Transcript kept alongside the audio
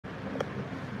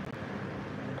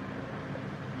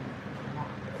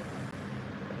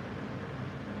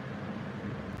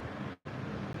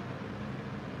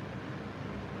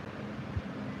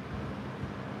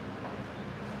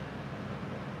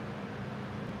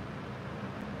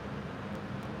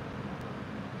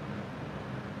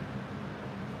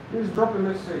Please drop a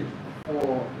message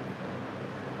for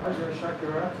Ajay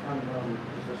Shakirat and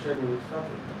Mr. Shegun will start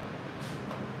it.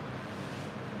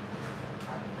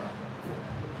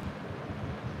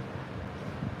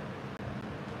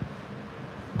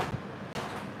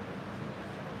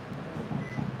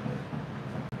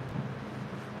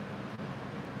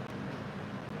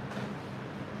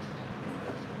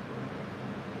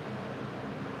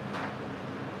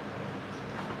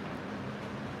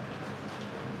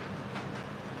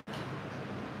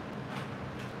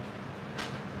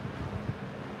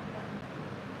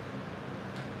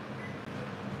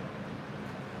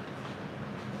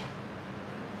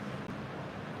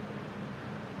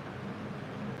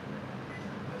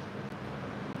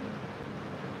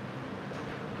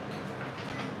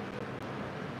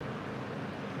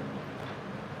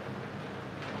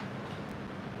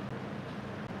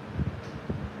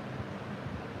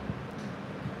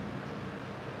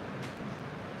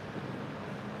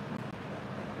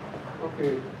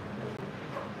 Okay,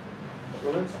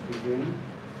 so let's begin.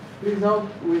 Please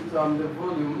help with the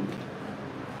volume.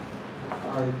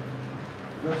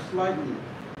 Just slightly.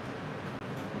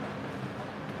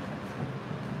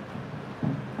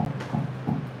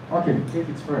 Okay, I think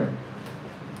it's fair.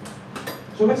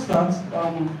 So let's start.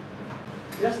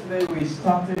 Yesterday we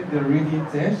started the reading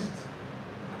test,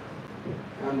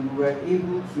 and we were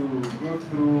able to go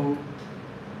through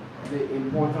the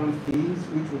important things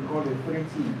which we call the 3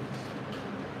 T's,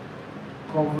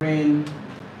 covering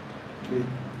the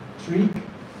trick,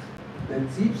 the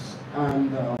tips,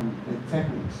 and the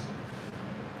techniques.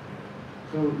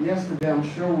 So yesterday, I'm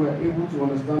sure we were able to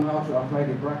understand how to apply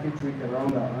the bracket trick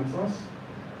around our answers.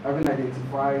 Having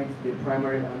identified the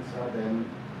primary answer, then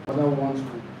other ones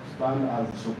will stand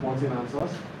as supporting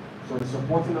answers. So the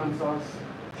supporting answers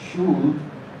should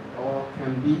or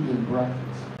can be in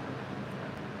brackets.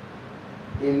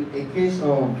 In a case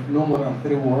of no more than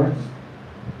 3 words,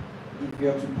 if you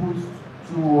have to put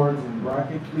 2 words in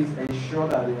bracket, please ensure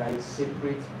that they are in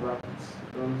separate brackets.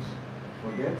 Don't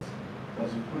forget,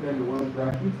 as you put them in one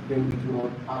bracket, then it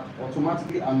will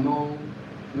automatically annul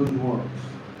those words.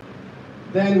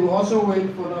 Then we also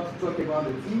went further to talk about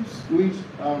the tips, which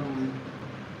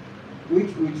we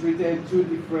treated 2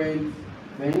 different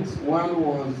things. One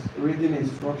was reading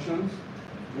instructions.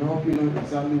 We hope you know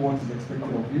exactly what is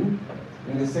expected of you.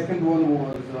 And the second one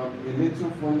was a little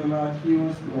formula,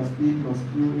 Q plus P plus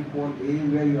Q equal A,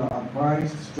 where you are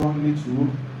advised strongly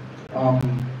to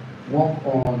work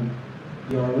on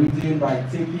your reading by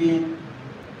taking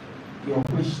your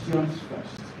questions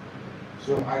first.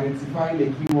 So identify the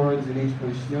keywords in each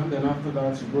question, then after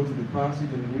that you go to the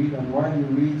passage and read, and while you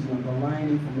read, you underline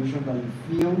information that you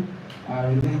feel are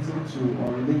related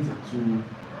to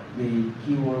the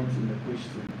keywords in the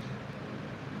questions.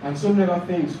 And so many other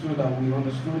things too that we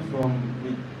understood from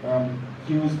the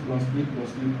Q's plus P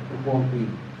plus Q equal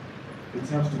A. It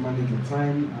helps to manage your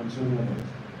time and so many others.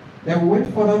 Then we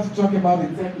went further to talk about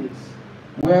the techniques,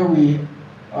 where we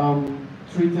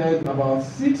treated about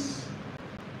 6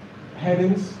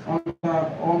 headings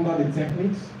under the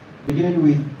techniques, beginning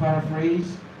with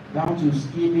paraphrase, down to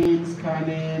skimming,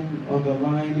 scanning,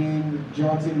 underlining,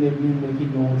 jotting, labeling,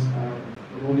 making notes, and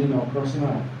rolling or crossing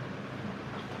out.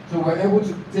 So we're able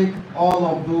to take all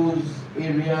of those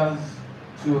areas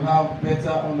to have better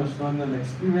understanding and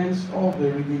experience of the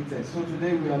reading test. So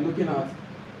today we are looking at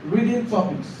reading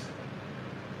topics.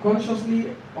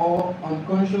 Consciously or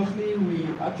unconsciously, we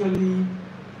actually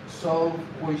solve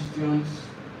questions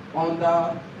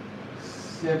under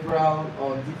several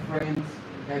or different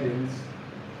headings.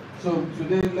 So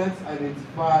today let's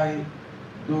identify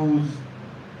those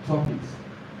topics.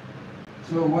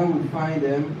 So when we find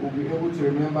them, we'll be able to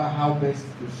remember how best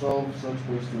to solve such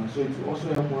questions. So it will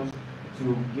also help us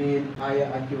to gain higher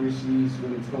accuracies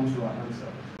when it comes to our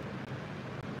answers.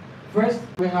 First,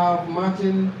 we have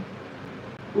matching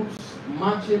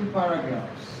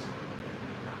paragraphs.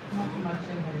 Not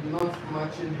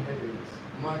matching headings,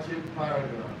 matching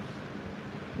paragraphs.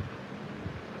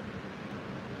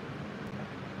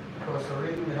 Because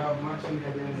already we have matching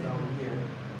headings down here.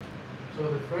 So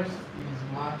the first is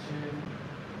matching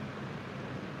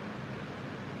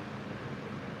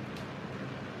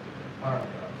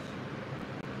paragraphs.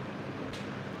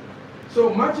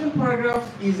 So matching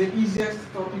paragraphs is the easiest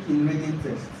topic in reading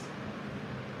tests.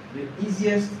 The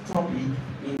easiest topic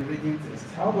in reading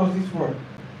tests. How does this work?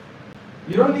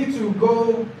 You don't need to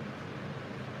go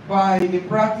by the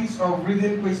practice of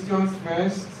reading questions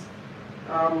first,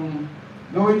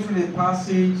 going through the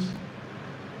passage,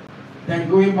 then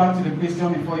going back to the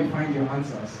question before you find your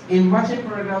answers. In matching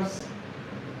paragraphs,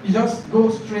 you just go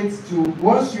straight to,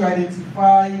 once you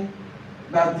identify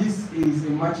that this is a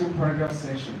matching paragraph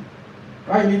section.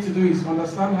 What you need to do is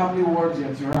understand how many words you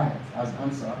have to write as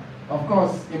answer. Of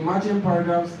course, in matching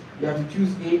paragraphs, you have to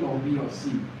choose A or B or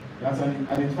C. You have to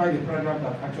identify the paragraph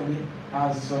that actually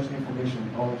has such information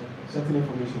or certain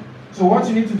information. So what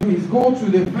you need to do is go to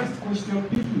the first question,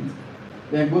 pick it,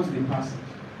 then go to the passage.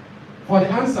 For the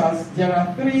answers, there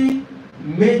are 3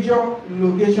 major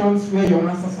locations where your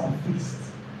answers are fixed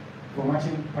for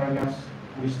matching paragraphs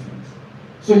questions.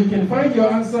 So you can find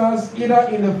your answers either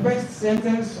in the first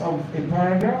sentence of a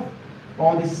paragraph,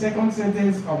 or the second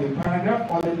sentence of a paragraph,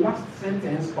 or the last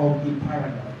sentence of a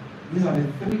paragraph. These are the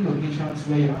 3 locations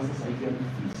where your answers are usually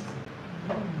fixed.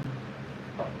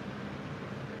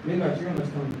 Linda, do you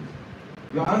understand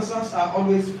this? Your answers are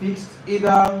always fixed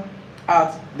either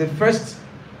at the first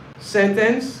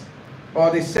sentence, or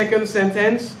the second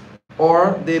sentence,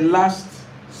 or the last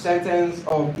sentence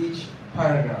of each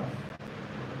paragraph.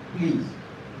 Please,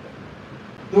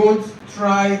 don't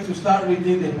try to start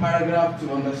reading the paragraph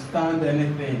to understand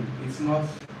anything. That's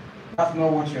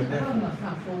not what you're there for.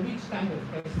 For which kind of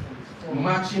questions?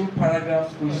 Matching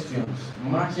paragraphs questions.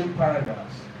 Matching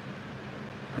paragraphs.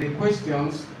 The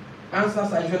questions,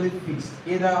 answers are usually fixed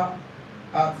either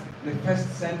at the first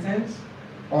sentence,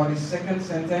 or the second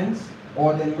sentence,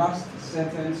 or the last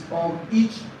sentence of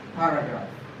each paragraph.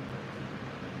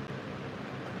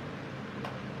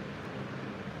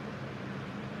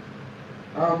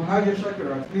 Hi,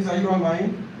 Shakira. Please, are you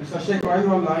online? Mr. Sheikh, are you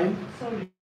online? Sorry,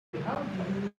 how do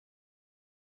you...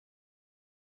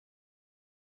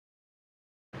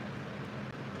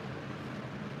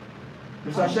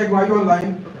 Mr. Sheikh, are you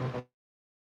online?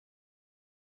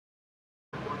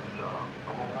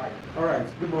 All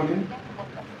right. Good morning.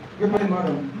 Good morning,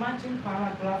 madam. Matching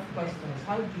paragraph questions.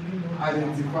 How do you know?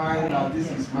 Identify that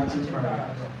this is matching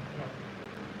paragraph.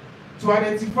 To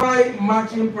identify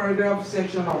matching paragraph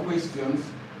section of questions,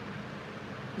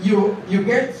 you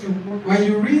get to, when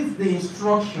you read the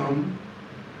instruction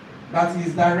that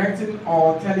is directing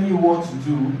or telling you what to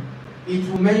do, it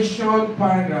will mention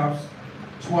paragraphs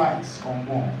twice or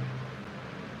more.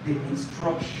 The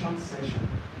instruction section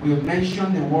will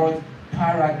mention the word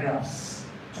paragraphs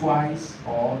twice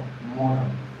or more.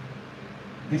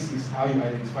 This is how you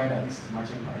identify that this is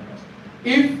matching paragraphs.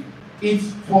 If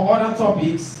it's for other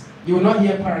topics, you will not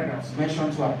hear paragraphs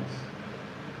mentioned twice.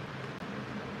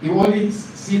 You only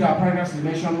see that paragraphs is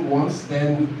mentioned once,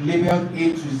 then labeled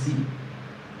A to Z.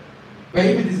 But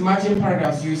if it is matching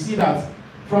paragraphs, you see that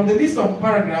from the list of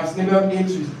paragraphs labeled A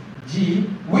to G,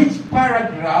 which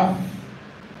paragraph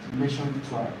is mentioned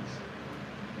twice.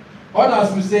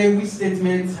 Others will say which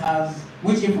statement has,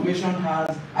 which information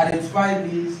has,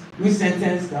 identified this, which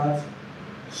sentence that,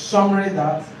 summary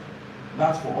that.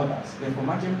 That's for others. Then for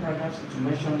matching paragraphs, to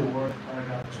mention the word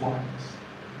paragraph twice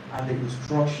at the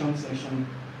instruction section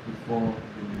before the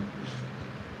question.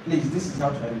 Please, this is how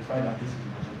to identify that this is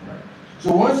matching paragraphs.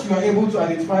 So once you are able to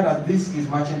identify that this is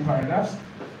matching paragraphs,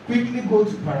 quickly go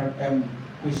to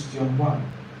question 1.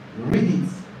 Read it.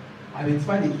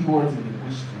 Identify the keywords in the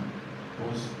question.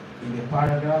 Because in the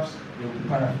paragraphs, they will be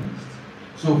paraphrased.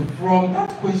 So from that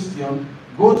question,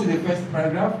 go to the first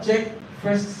paragraph, check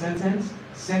first sentence,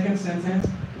 second sentence,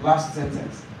 last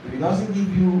sentence. If it doesn't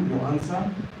give you your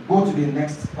answer, go to the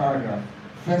next paragraph.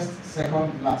 First,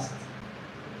 second, last.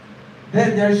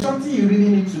 Then there is something you really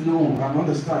need to know and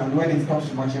understand when it comes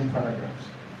to matching paragraphs.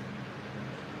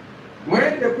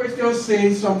 When the question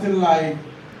says something like,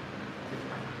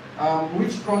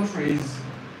 which countries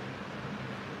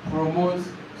promote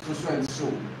so and so,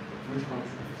 which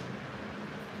countries?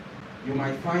 You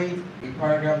might find a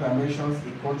paragraph that mentions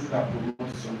a country that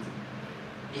promotes something.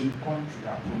 A country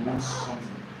that promotes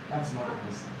something. That's not a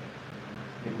question.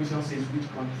 The question says which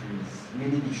countries,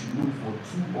 meaning you should look for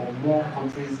 2 or more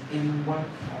countries in one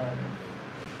paragraph.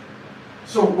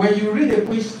 So when you read a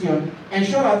question,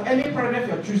 ensure that any paragraph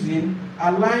you're choosing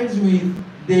aligns with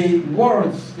the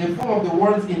words, the form of the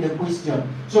words in the question.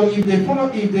 So if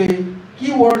the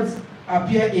keywords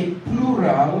appear in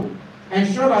plural,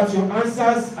 ensure that your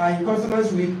answers are in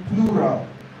consonance with plural.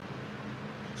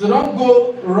 So don't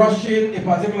go rushing a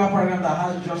particular paragraph that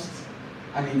has just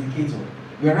an indicator.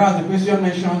 Whereas the question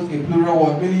mentions a plural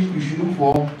word, meaning you should look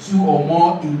for 2 or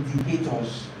more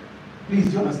indicators. Please,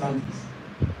 do you understand this?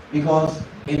 Because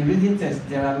in reading tests,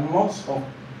 there are lots of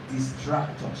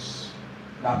distractors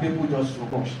that people just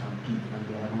rush and pick and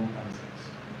there are no answers.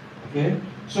 Okay?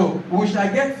 So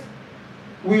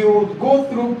we will go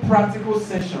through practical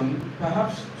session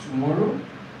perhaps tomorrow.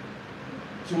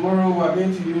 Tomorrow we are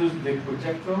going to use the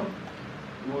projector.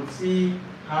 We will see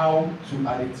how to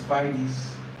identify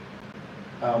these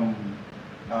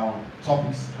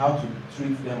topics, how to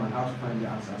treat them and how to find the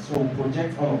answers. So we'll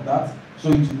project all of that so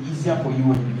it will be easier for you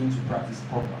when you begin to practice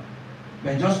proper.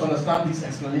 But just understand this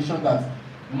explanation that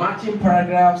matching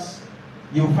paragraphs,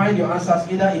 you'll find your answers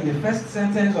either in the first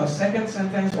sentence or second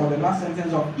sentence or the last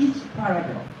sentence of each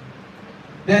paragraph.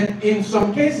 Then in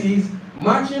some cases,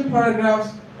 matching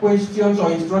paragraphs, questions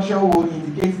or instruction will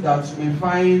indicate that you may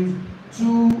find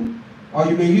two, or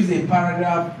you may use a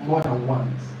paragraph more than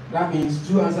once. That means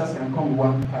two answers can come in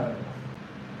one paragraph.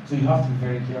 So you have to be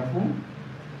very careful.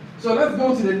 So let's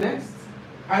go to the next.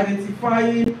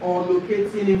 Identifying or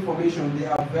locating information. They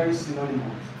are very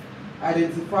synonymous.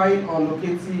 Identifying or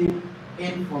locating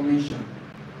information.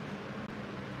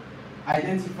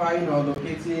 Identifying or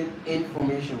locating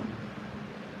information.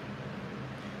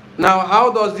 Now,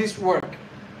 how does this work?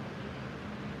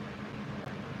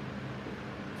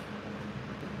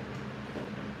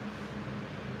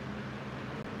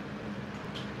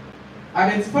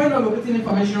 Identifying or locating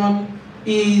information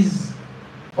is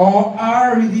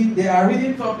they are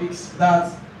reading topics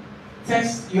that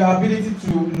test your ability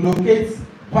to locate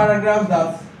paragraphs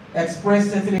that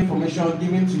express certain information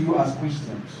given to you as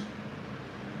questions.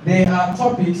 They are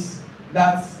topics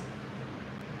that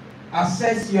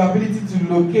assess your ability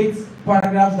to locate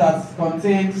paragraphs that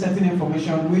contain certain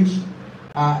information which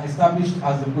are established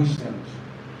as the questions.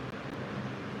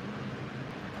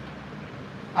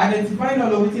 Identifying or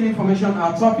locating information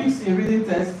are topics in reading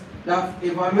tests that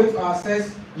evaluate or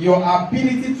assess your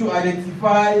ability to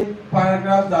identify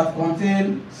paragraphs that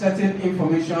contain certain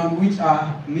information which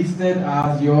are listed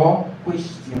as your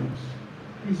questions.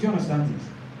 Please, do you understand this?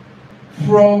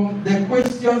 From the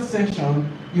question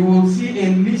section, you will see a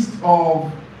list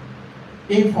of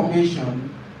information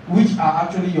which are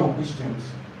actually your questions.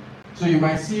 So you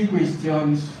might see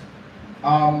questions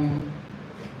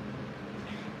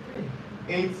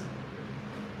 8.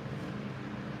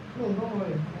 No, don't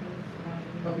worry.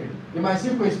 Okay. You might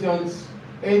see questions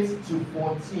 8 to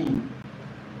 14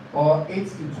 or 8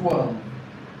 to 12.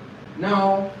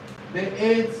 Now, the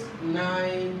 8,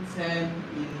 9, 10,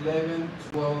 11,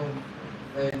 12,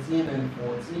 13, and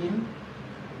 14,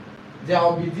 there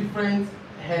will be different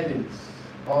headings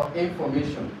or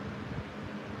information.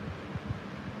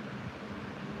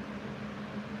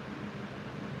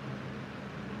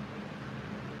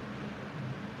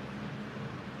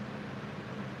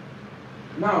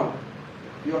 Now,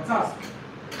 your task.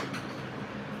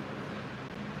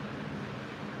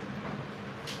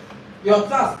 Your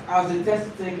task as a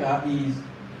test taker is,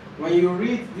 when you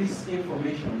read this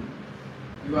information,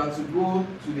 you are to go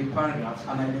to the paragraphs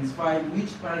and identify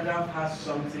which paragraph has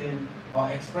something or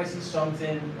expresses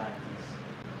something like this.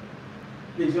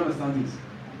 Please, you understand this?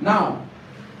 Now,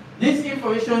 this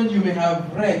information you may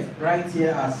have read right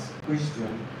here as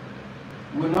question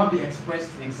will not be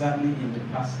expressed exactly in the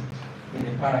passage, in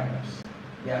the paragraphs.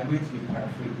 They are going to be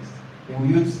paraphrased. They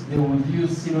will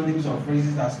use synonyms or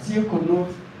phrases that still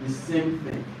connote the same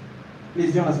thing.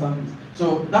 Please, do you understand this?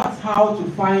 So that's how to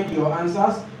find your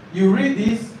answers. You read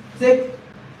this, take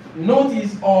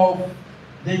notice of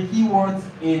the keywords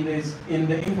in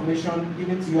the information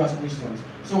given to you as questions.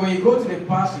 So when you go to the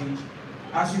passage,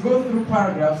 as you go through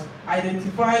paragraphs,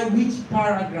 identify which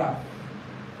paragraph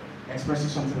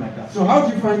expresses something like that. So how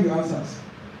do you find your answers?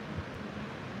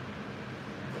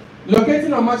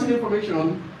 Locating or matching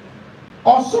information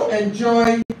also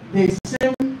enjoy the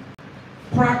same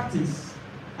practice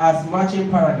as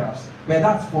matching paragraphs, but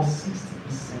that's for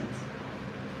 60%.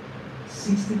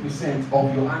 60%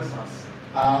 of your answers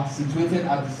are situated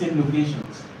at the same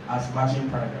locations as matching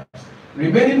paragraphs.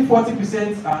 Remaining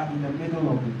 40% are in the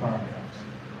middle of the paragraphs.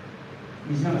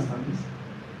 Did you understand this?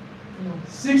 No.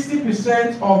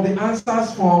 60% of the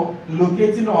answers for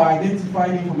locating or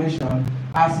identifying information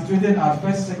are situated at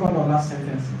first, second, or last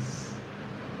sentences.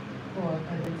 For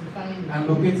identifying And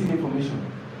locating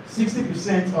information.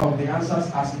 60% of the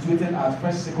answers are situated at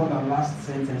first, second, and last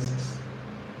sentences.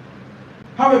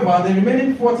 However, the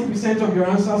remaining 40% of your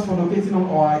answers for locating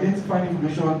or identifying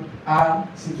information are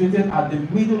situated at the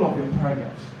middle of your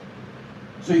paragraphs.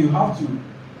 So you have to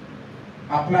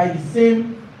apply the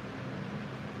same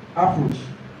approach.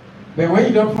 But when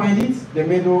you don't find it, the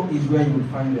middle is where you will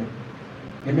find them.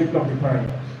 The middle of the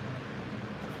paragraphs.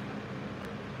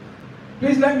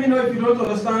 Please let me know if you don't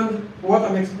understand what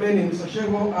I'm explaining, Mr.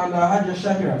 Shego and Haja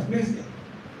Shakira. Please,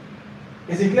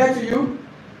 is it clear to you?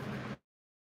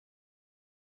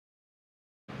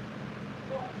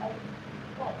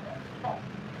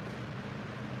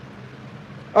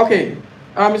 Okay,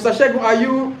 Mr. Shego, are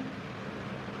you?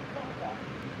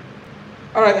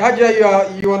 All right,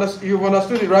 Haja, you've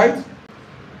understood it, right?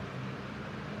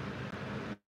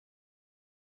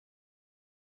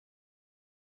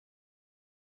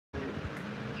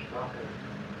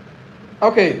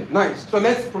 Okay, nice. So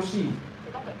let's proceed.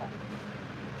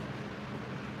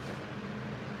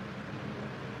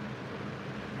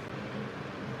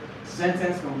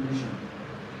 Sentence completion.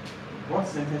 What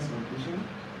sentence completion?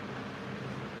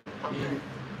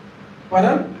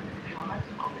 Pardon?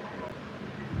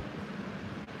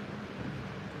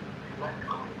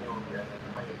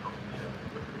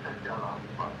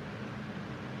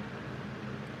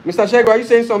 Mr. Shego, are you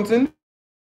saying something?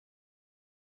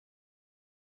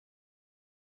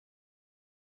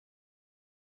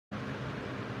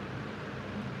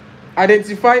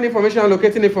 Identifying information and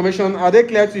locating information, are they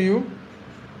clear to you?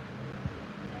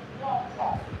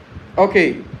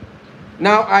 Okay.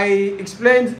 Now, I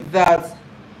explained that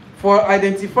for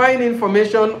identifying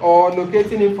information or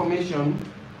locating information,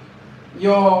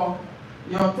 your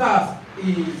task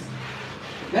is,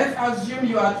 let's assume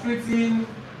you are treating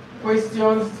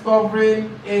questions covering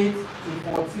 8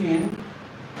 to 14.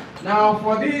 Now,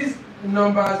 for these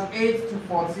numbers 8 to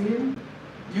 14,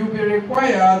 you'll be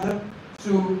required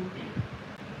to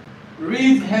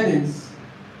read headings.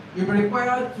 You'll be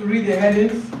required to read the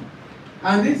headings,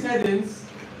 and these headings,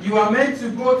 you are meant to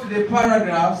go to the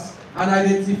paragraphs and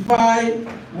identify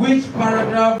which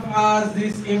paragraph has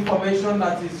this information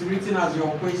that is written as your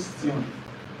question.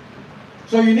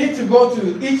 So you need to go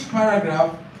to each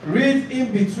paragraph, read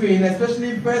in between,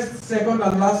 especially first, second,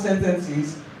 and last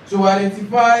sentences, to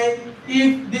identify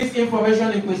if this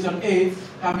information in question 8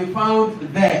 can be found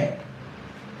there.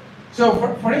 So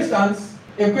for instance,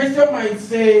 a question might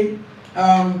say,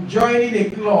 joining a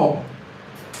club.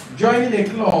 Joining a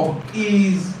club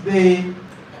is the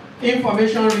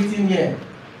information written here.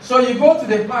 So you go to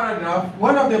the paragraph.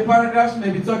 One of the paragraphs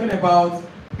may be talking about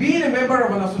being a member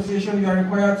of an association. You are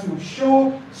required to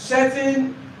show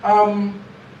certain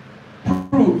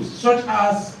proofs, such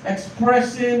as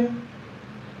expressing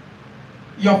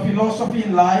your philosophy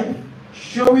in life,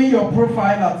 showing your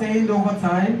profile attained over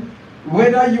time,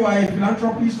 whether you are a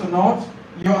philanthropist or not,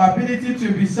 your ability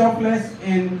to be selfless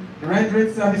in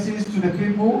rendering services to the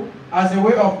people as a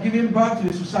way of giving back to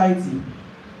the society.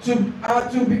 To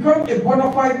become a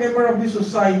bona fide member of this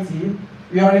society,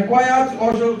 you are required to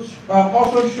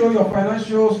also show your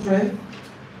financial strength.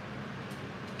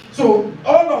 So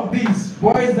all of this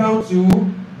boils down to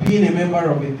being a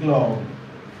member of a club.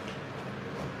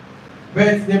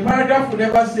 But the paragraph would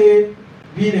never say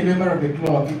being a member of a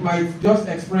club. It might just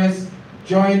express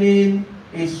joining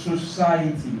a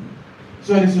society.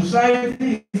 So the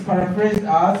society is paraphrased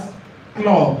as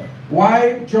club,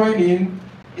 while joining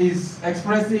is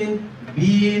expressing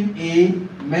being a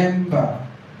member.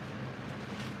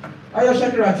 Ayo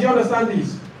Shakira, do you understand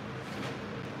this?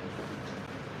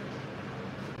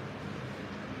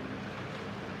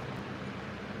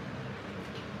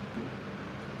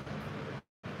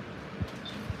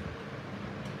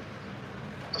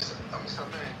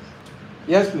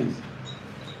 Yes, please.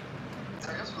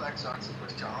 I just would like to ask a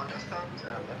question. I understand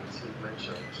everything you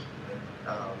mentioned.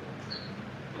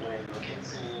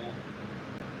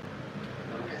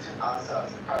 Locating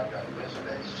answers in paragraph. You mentioned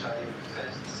that it's trying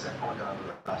first, second, and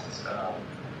last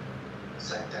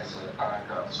sentence in the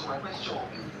paragraph. So my question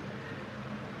would be,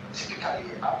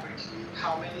 typically, averagely,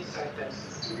 how many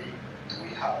sentences do we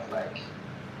have? Like,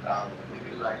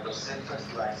 maybe like the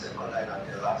first line, second line,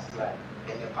 and the last line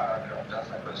in a paragraph. That's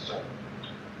my question.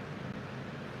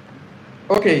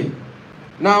 Okay.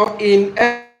 Now, in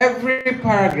every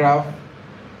paragraph,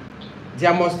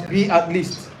 there must be at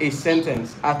least a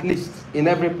sentence, at least in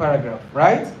every paragraph,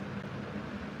 right?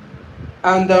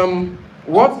 And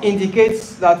what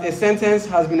indicates that a sentence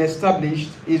has been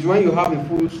established is when you have a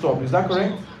full stop. Is that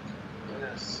correct?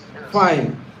 Yes.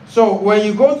 Fine. So when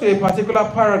you go to a particular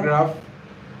paragraph,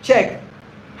 check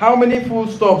how many full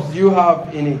stops do you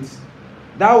have in it.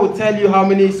 That will tell you how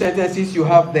many sentences you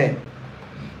have there.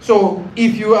 So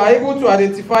if you are able to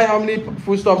identify how many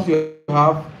full stops you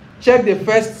have, check the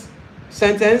first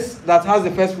sentence that has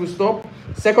the first full stop,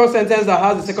 second sentence that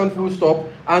has the second full stop,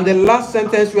 and the last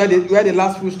sentence where the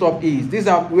last full stop is. These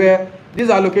are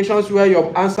locations where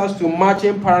your answers to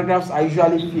matching paragraphs are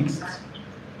usually fixed.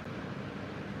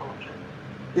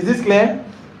 Is this clear?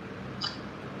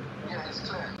 Yeah, it's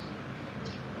clear.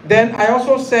 Then I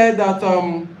also said that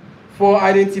for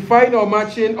identifying or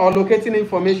matching or locating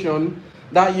information,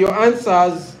 that your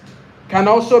answers can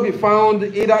also be found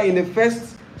either in the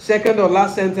first, second, or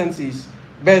last sentences.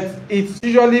 But it's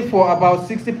usually for about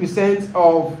 60%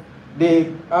 of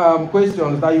the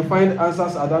questions that you find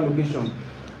answers at that location.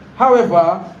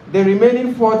 However, the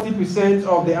remaining 40%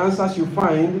 of the answers you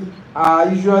find are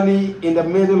usually in the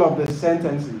middle of the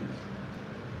sentences.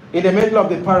 In the middle of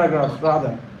the paragraphs,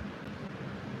 rather.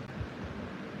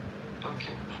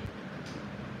 Okay.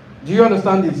 Do you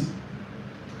understand this?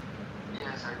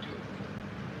 Yes, I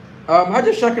do.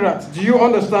 Haji Shakirat, do you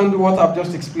understand what I've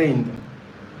just explained?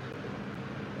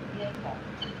 Yes, sir.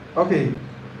 Okay.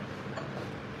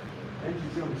 Thank you.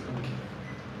 Do you understand?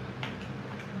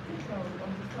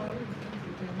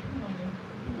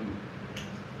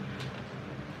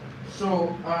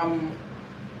 So,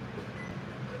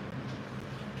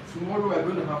 tomorrow we're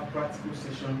going to have practical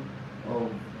session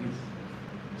of this.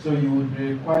 So you would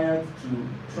be required to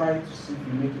try to see if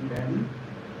you make it early.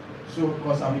 So,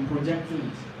 because I'll be projecting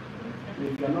it. So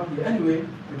if you're not here, anyway,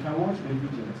 you can watch the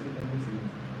video and take everything.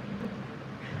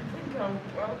 I think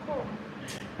I'll come.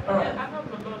 All right. I have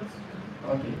a lot to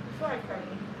do. Okay. So I can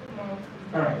come out.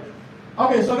 All right.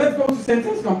 Okay, so let's go to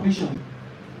sentence completion.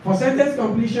 For sentence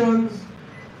completions,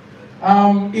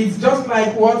 it's just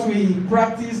like what we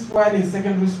practice while in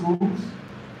secondary schools,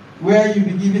 where you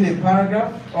be given a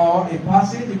paragraph or a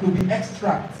passage. It could be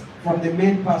extracts from the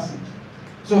main passage.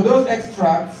 So those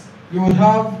extracts, you will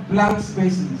have blank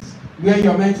spaces where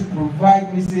you're meant to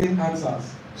provide missing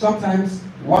answers, sometimes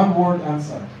one-word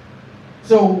answer.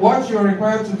 So what you're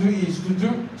required to do is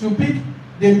to pick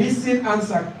the missing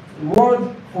answer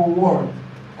word for word,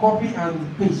 copy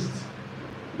and paste.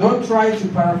 Don't try to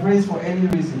paraphrase for any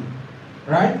reason,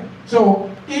 right? So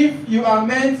if you are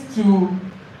meant to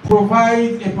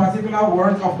provide a particular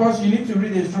word, of course you need to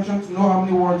read the instruction to know how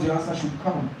many words your answer should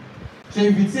come. So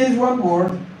if it says one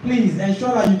word, please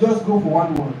ensure that you just go for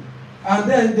one word. And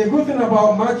then the good thing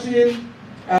about matching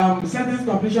sentence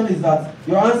completion is that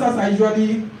your answers are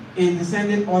usually in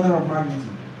descending order of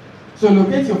magnitude. So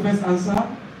locate your first answer,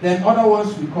 then other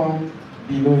ones will come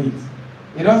below it.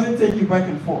 It doesn't take you back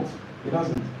and forth. It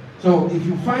doesn't. So if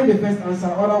you find the first answer,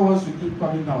 other ones will keep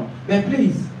coming down. Then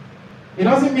please, it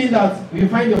doesn't mean that you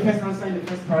find your first answer in the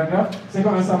first paragraph,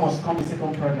 second answer must come in the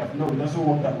second paragraph. No, it doesn't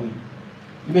work that way.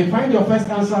 You may find your first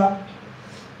answer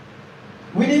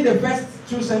within the first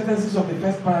two sentences of the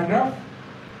first paragraph.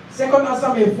 Second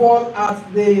answer may fall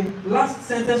at the last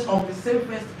sentence of the same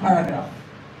first paragraph.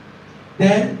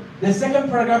 Then the second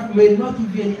paragraph may not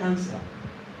give you any answer.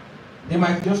 They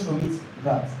might just omit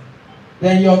that.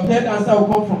 Then your third answer will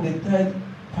come from the third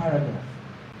paragraph.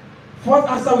 Fourth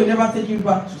answer will never take you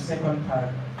back to second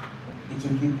paragraph. It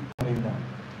will keep coming down.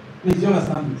 Please, do you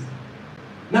understand this?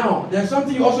 Now, there's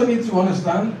something you also need to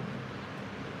understand.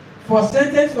 For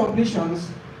sentence completions,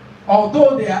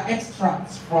 although they are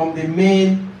extracts from the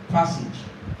main passage,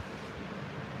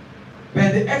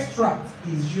 but the extract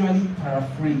is usually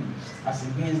paraphrased as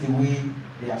against the way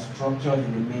they are structured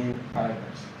in the main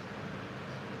paragraphs.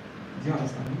 Do you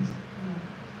understand this?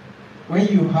 When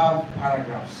you have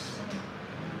paragraphs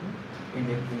in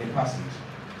the passage,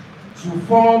 to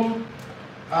form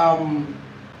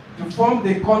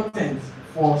the content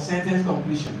for sentence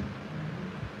completion,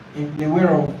 in the way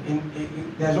of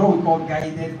there's what we call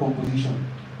guided composition.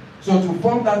 So to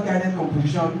form that guided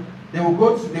composition, they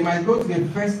might go to the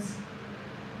first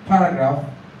paragraph,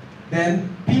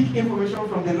 then pick information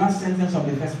from the last sentence of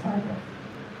the first paragraph.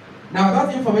 Now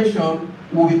that information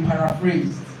will be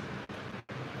paraphrased.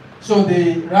 So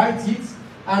they write it,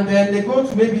 and then they go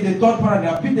to maybe the third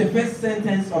paragraph, pick the first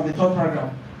sentence of the third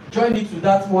paragraph, join it to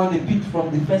that one they picked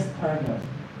from the first paragraph.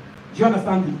 Do you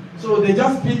understand it? So they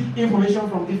just pick information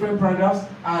from different paragraphs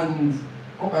and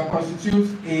constitute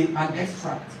an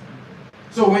extract.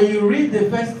 So when you read the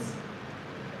first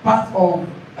part of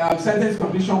sentence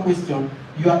completion question,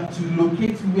 you have to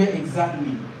locate where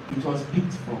exactly it was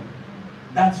picked from.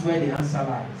 That's where the answer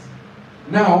lies.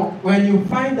 Now, when you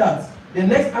find that, the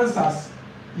next answers,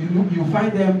 you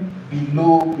find them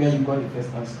below where you got the first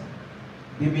answer.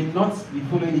 They may not be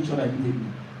following each other immediately,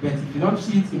 but if you don't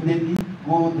see it immediately,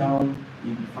 go down,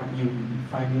 you'll be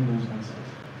finding those answers.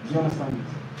 Do you understand it?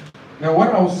 Now,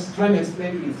 what I was trying to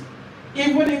explain is,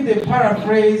 even if they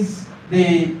paraphrase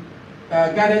the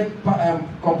guided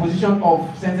composition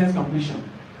of sentence completion,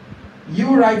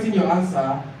 you writing your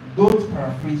answer, don't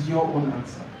paraphrase your own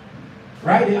answer.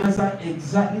 Write the answer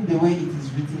exactly the way it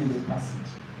is written in the passage.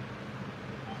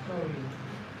 Sorry.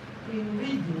 In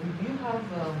reading, do you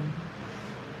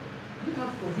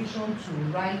have provision to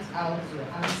write out your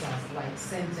answers like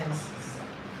sentences?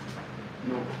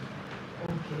 No.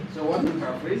 Okay. So what do you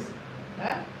paraphrase?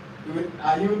 Huh?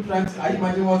 Are you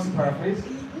imagining what to paraphrase?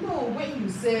 No, when you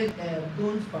said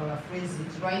don't paraphrase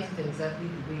it, write it exactly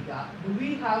the way that. Do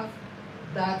we have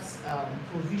that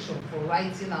provision for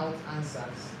writing out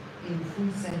answers in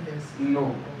full sentences? No.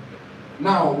 Okay.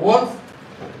 Now,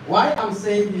 why I'm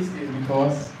saying this is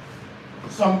because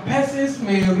some persons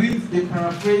may read the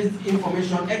paraphrased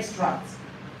information extract.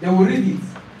 They will read it,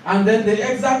 and then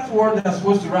the exact word they're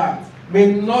supposed to write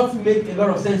may not make a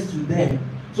lot of sense to them.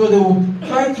 So they will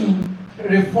try to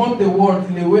reform the word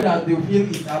in a way that they feel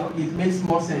it makes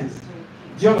more sense.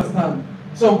 Do you understand?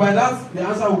 So by that, the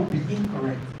answer will be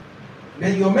incorrect.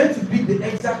 Then you're meant to pick the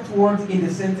exact word in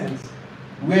the sentence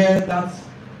where that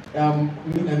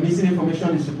missing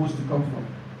information is supposed to come from.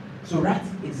 So write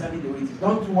it exactly the way it is.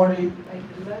 Don't worry.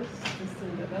 Like the last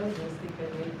question, the last mistake I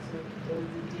made too was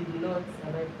the did not,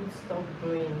 and I put stop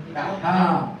growing. Did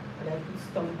not, and I put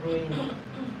stop growing.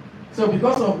 So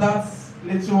because of that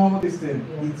little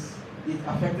thing, it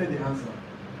affected the answer.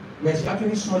 But she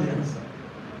actually saw the answer.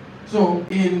 So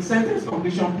in sentence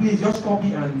completion, please just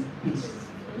copy and paste.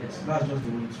 Yes, that's just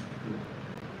the way to do.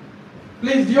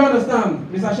 Please, do you understand,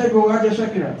 Mr. Shego Raja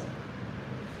Shakirat?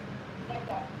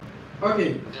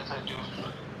 Okay. Yes, I do.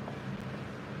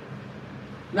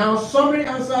 Now, summary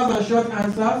answers and short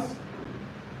answers,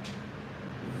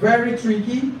 very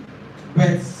tricky,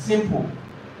 but simple.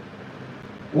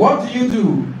 What do you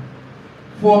do?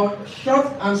 For short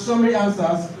and summary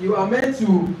answers, you are meant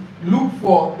to look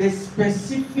for the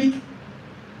specific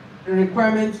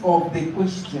requirement of the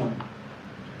question.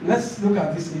 Let's look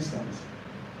at this instance.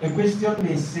 The question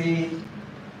may say,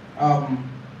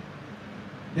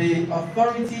 the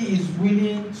authority is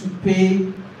willing to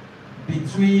pay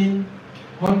between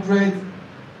 10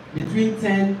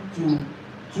 to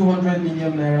 200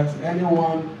 million naira to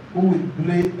anyone who will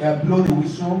blow the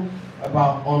whistle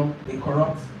about a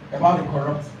corrupt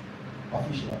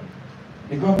official.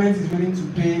 The government is willing to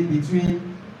pay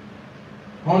between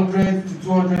 100 to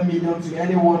 200 million to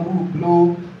anyone who will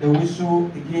blow the whistle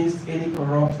against any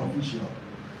corrupt official.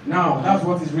 Now, that's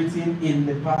what is written in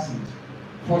the passage.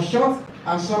 For short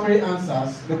and summary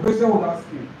answers, the question will ask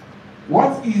you,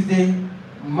 what is the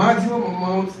maximum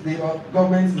amount the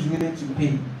government is willing to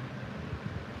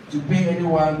pay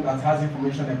anyone that has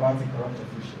information about a corrupt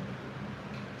official?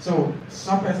 So,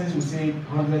 some persons will say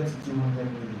 100 to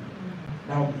 200 million.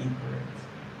 That would be incorrect.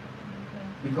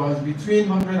 Because between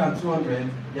 100 and 200,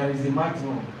 there is the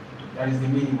maximum, there is the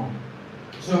minimum.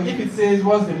 So if it says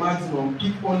what's the maximum,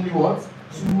 pick only what?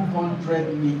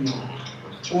 200 million.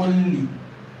 Only.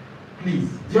 Please.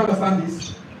 Do you understand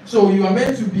this? So you are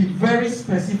meant to be very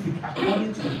specific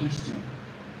according to the question.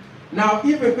 Now,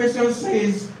 if a question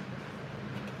says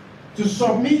to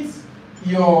submit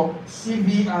your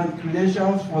CV and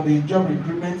credentials for the job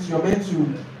recruitment, you are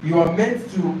meant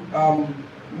to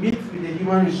meet with the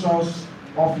human resource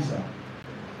officer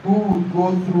who will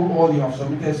go through all you have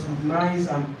submitted, scrutinize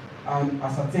and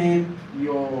ascertain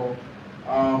your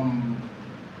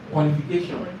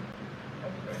qualification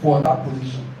for that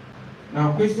position.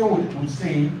 Now, question would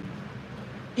say,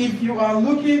 if you are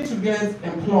looking to get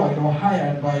employed or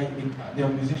hired by the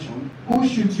organization, who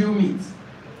should you meet?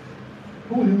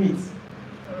 Who will you meet?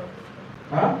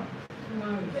 Huh?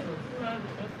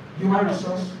 Human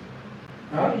resource.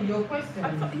 Huh? Your question.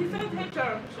 He said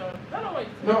HR.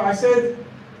 No, I said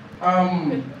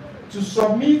to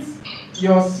submit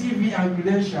your CV and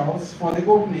credentials for the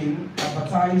opening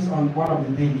advertised on one of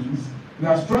the dailies. You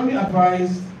are strongly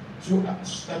advised to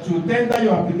tender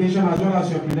your application as well as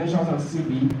your credentials and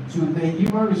CV to the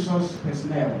human resource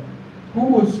personnel who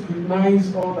will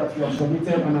scrutinize all that you have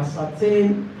submitted and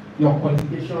ascertain your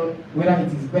qualification, whether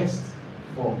it is best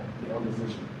for the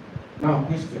organization. Now,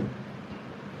 question.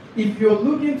 If you're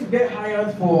looking to get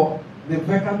hired for the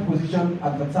vacant position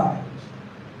advertised,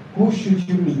 who should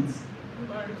you meet?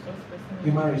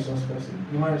 Human resource person.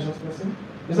 Human resource person.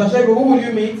 Mr. Shego, who will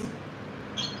you meet?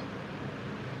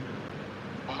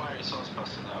 Human resource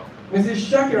personnel. Mrs.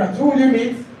 Shakirat, who will you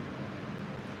meet?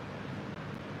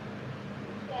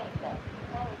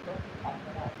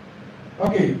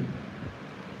 Okay.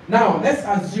 Now, let's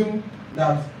assume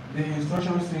that the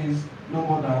instruction says no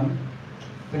more than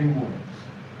 3 words.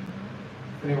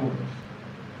 3 words.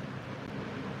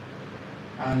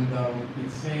 And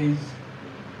it says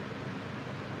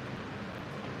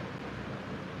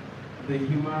the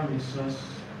human resource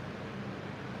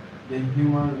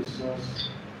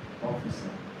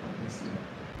officer.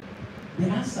 The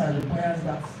answer requires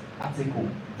that article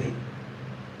they.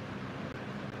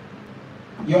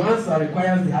 Your answer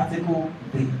requires the article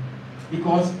they,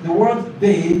 because the word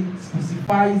they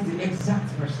specifies the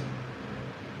exact person.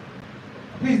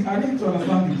 Please, I need to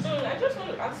understand this. I just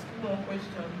want to ask you one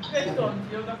question. Based on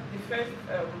the first,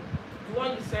 the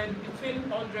one you said between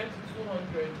 100 to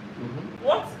 200. Mm-hmm.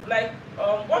 What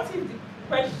if the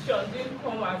question didn't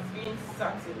come as being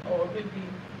certain, or maybe,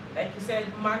 like you said,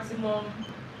 maximum?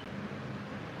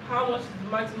 How much is the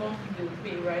maximum fee they will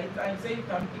pay, right? And you say you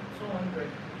can pick 200. You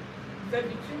said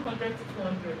between 100 to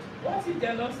 200. What if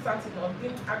they're not certain or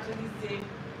didn't actually say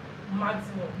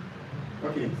maximum?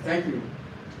 Okay, thank you.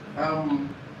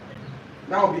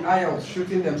 That will be IELTS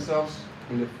shooting themselves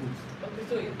in the foot. Okay,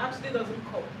 so it actually doesn't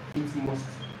come. It must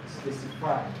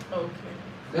specify. Okay.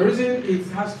 The reason it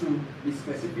has to be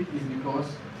specific is because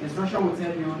instruction will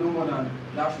tell you no more than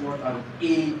dash word and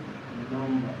a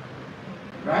number.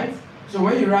 Right? So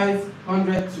when you write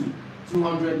 100 to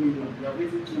 200 million, you are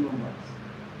writing two numbers.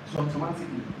 So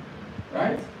automatically,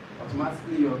 right?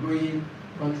 Automatically you're going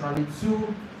contrary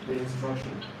to the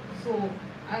instruction. So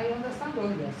I understand what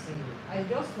you are saying. I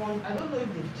don't know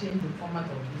if they've changed the format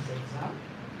of this exam,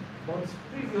 but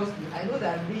previously I know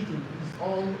that reading is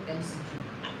all MCQ.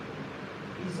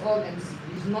 It's all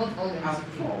MCQ. It's not all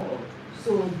MCQ.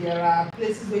 So there are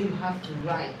places where you have to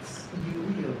write. You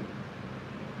will.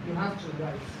 You have to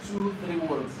write. 2, 3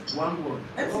 words, 1 word.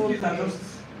 MCQs are just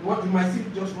what you might see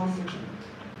just one section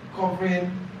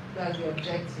covering. That's the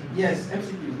objective. Yes,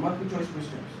 MCQs, multiple choice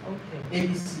questions. Okay.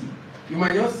 ABC. You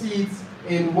might just see it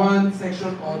in one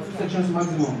section or 2 sections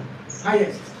maximum.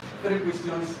 Highest 3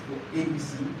 questions for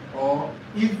ABC, or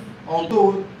if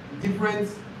although different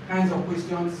kinds of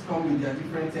questions come in their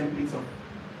different templates of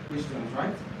questions,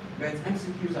 right? But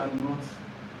MCQs are not,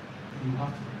 you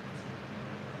have to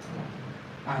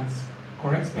write. And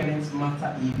correct spellings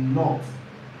matter a lot.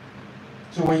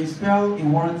 So when you spell a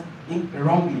word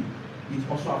wrongly, it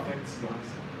also affects your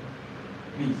answer.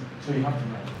 Please, so you have to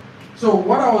write. So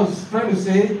what I was trying to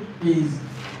say is,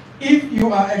 if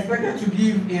you are expected to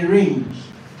give a range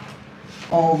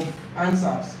of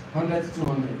answers, 100 to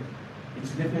 200, it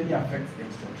will definitely affect the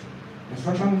instruction.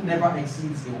 Instruction never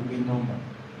exceeds a number,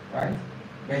 right?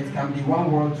 But it can be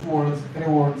 1 word, 2 words, 3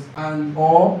 words, and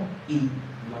or a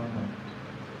number.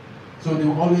 So they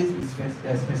will always be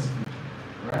specific,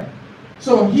 right?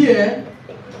 So here,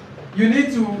 you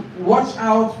need to watch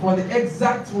out for the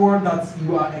exact word that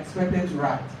you are expected to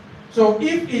write. So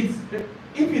if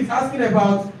it's asking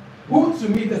about who to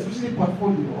meet, especially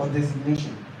portfolio or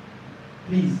designation,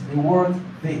 please, the word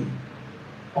they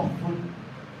often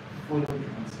follow the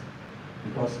answer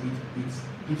because it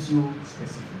gives you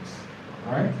specifics.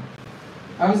 Alright?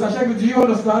 Mr. Sheku, do you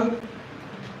understand?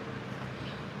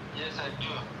 Yes, I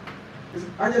do.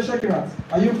 Aja Shekirat,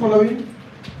 are you following?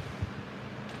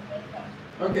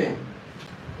 Okay.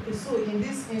 So in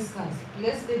this instance,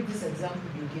 let's take this example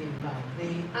you gave now.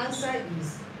 The answer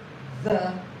is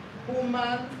the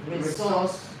human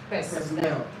resource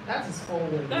personnel. That is 4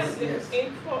 words. That's Yes.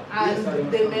 info.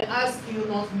 And they may ask you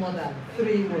not more than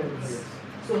 3 words. Yes.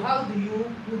 So how do you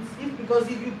put it? Because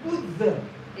if you put the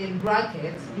in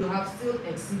brackets, you have still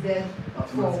exceeded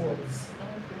 4 words.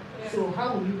 So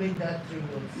how will you make that 3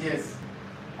 words? Yes.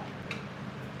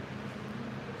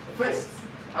 First,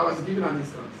 I was given an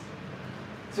instance.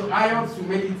 So I have to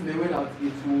make it in a way that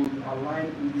it would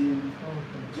align within.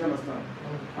 Do you understand?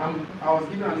 I was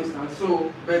given an instance.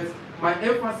 So, but my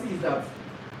emphasis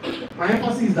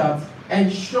is that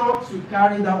ensure to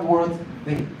carry that word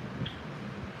there.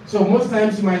 So most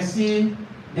times you might see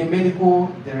the medical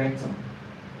director,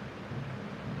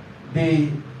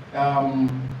 the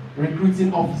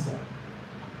recruiting officer,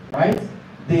 right?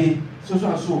 The so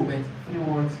and so, but 3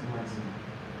 words maximum.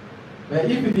 But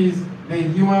if it is the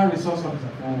human resource officer,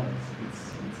 4 words,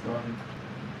 it's gone.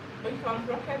 We can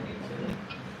bracket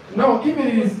it. No, if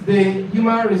it is the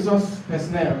human resource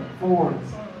personnel, 4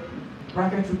 words,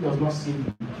 bracketry does not save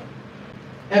you.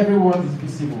 Every word is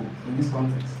visible in this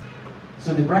context.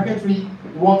 So the bracketry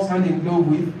works hand in glove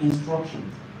with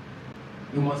instructions.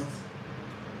 You must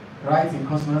write in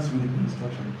consonance with the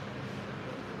instructions.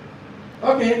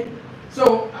 Okay,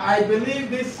 so I believe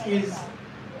this is.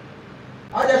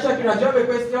 Aja Shakira, do you have a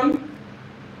question?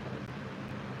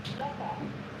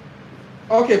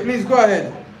 Okay, please go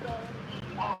ahead.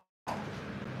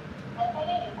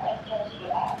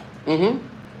 Mm-hmm.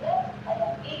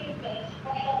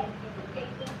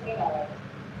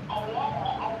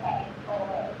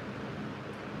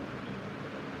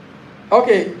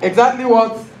 Okay, exactly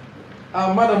what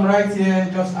Madam right here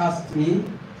just asked me.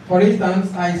 For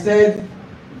instance, I said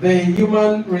the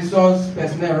human resource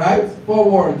personnel, right? 4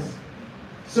 words.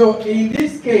 So in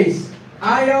this case,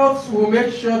 IELTS will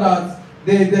make sure that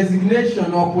the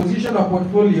designation or position of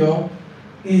portfolio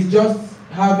is just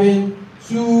having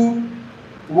 2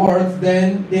 words,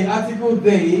 then the article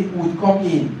they would come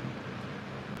in.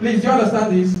 Please, do you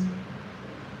understand this?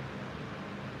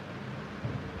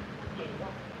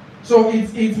 So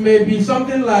it may be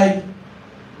something like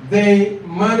the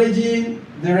managing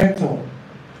director,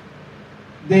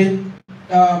 the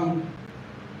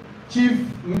chief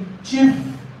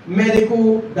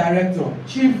medical director,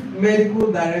 chief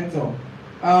medical director.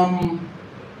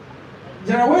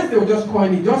 There are ways they will just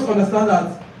coin it. Just understand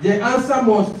that the answer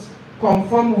must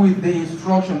conform with the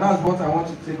instruction. That's what I want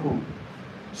you to take home.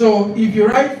 So if you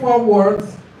write 4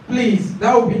 words, please,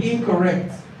 that will be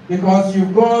incorrect because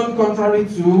you've gone contrary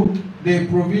to the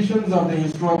provisions of the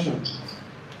instruction.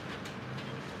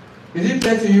 Is it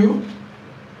clear to you?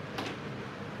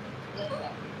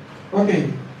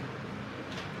 Okay.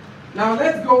 Now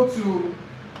let's go to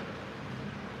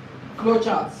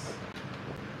flowcharts.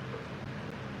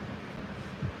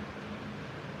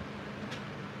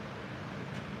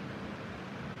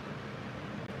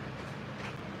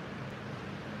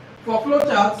 For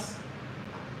flowcharts,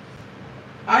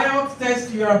 IELTS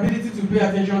tests your ability to pay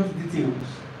attention to details.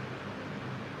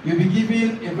 You'll be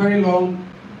given a very long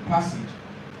passage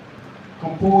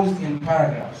composed in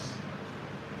paragraphs.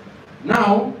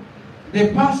 Now,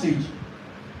 the passage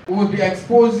will be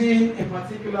exposing a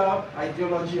particular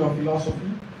ideology or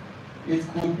philosophy. It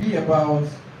could be about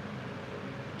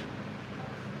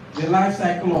the life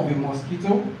cycle of a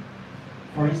mosquito,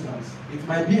 for instance. It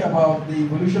might be about the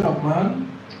evolution of man.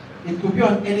 It could be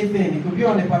on anything. It could be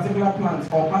on a particular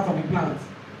plant or part of the plant.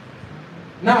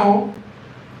 Now,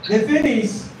 the thing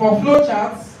is, for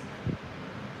flowcharts,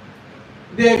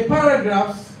 the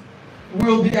paragraphs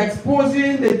will be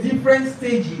exposing the different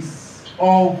stages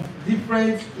of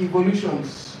different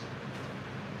evolutions.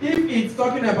 If it's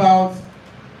talking about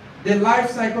the life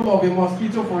cycle of a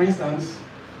mosquito, for instance,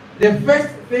 the first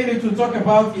thing it will talk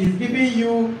about is giving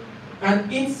you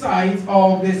an insight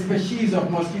of the species of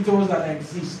mosquitoes that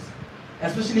exist,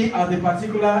 especially at the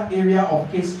particular area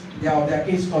of their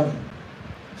case study.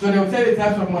 So they will tell you the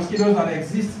types of mosquitoes that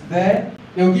exist there.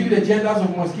 They will give you the genders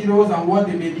of mosquitoes and what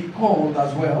they may be called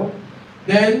as well.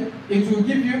 Then it will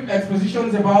give you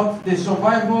expositions about the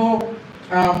survival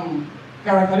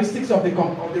characteristics of the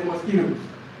mosquitoes,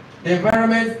 the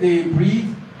environment they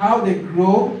breed, how they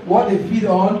grow, what they feed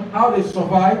on, how they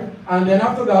survive, and then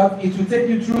after that it will take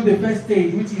you through the first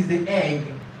stage, which is the egg.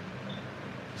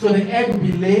 So the egg will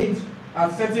be laid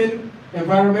at certain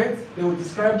environment. They will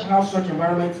describe how such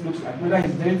environment looks like, whether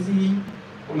it's dirty,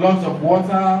 lots of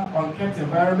water, unkept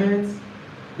environment.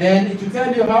 Then it will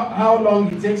tell you how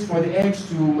long it takes for the eggs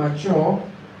to mature.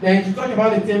 Then it will talk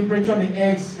about the temperature the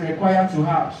eggs require to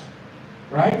hatch,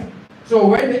 right? So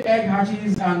when the egg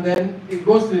hatches and then it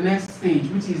goes to the next stage,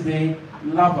 which is the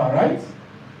larva, right?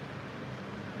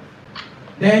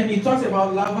 Then it talks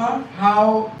about larva,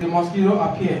 how the mosquito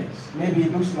appears. Maybe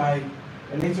it looks like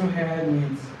a little head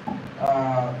with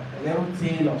a little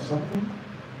tail or something.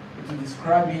 It will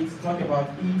describe it, talk about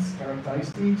its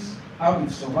characteristics, how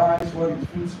it survives, what it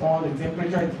feeds on, the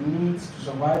temperature it needs to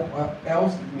survive, or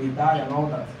else it may die and all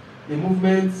that. The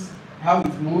movements, how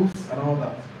it moves and all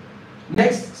that.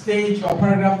 Next stage or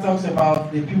paragraph talks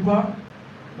about the pupa,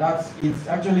 that it's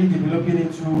actually developing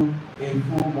into a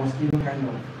full mosquito kind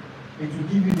of. It will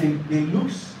give you the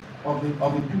looks of the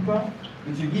pupa.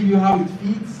 It will give you how it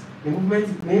feeds, the movement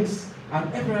it makes,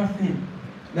 and everything.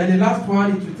 Then the last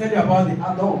one, it will tell you about the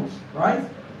adults, right?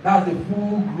 That's the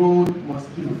full-grown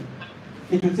mosquito.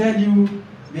 It will tell you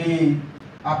the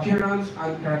appearance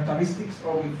and characteristics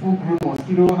of a full-grown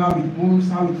mosquito, how it moves,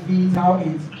 how it feeds, how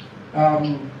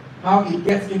it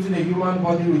gets into the human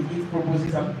body with its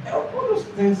purposes, and all those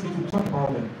things. It will talk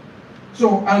about them.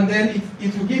 So, and then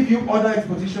it will give you other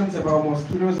expositions about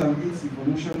mosquitoes and its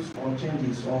evolutions or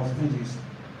changes or stages.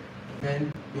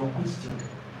 Then your question.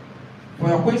 For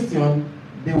your question,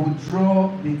 they will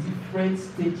draw the different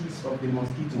stages of the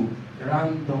mosquito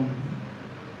randomly.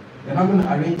 They're not going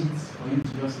to arrange it for you to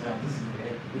just this is the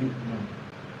egg. No.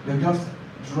 They'll just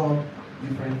draw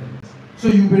different things. So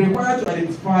you'll be required to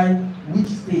identify which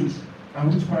stage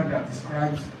and which paragraph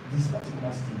describes this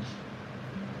particular stage.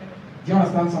 Do you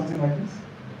understand something like this?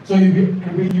 So you'll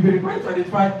be required to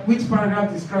identify which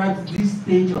paragraph describes this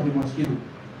stage of the mosquito.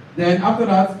 Then after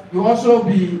that, you'll also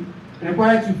be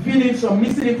required to fill in some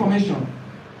missing information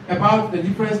about the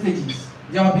different stages.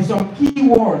 There will be some key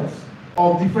words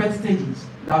of different stages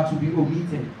that will be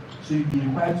omitted. So you'll be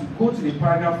required to go to the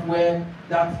paragraph where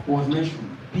that was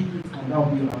mentioned, pick it, and that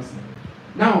will be your answer.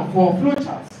 Now, for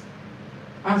flowcharts,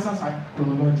 answers are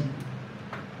chronological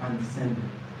and descending.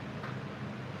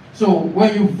 So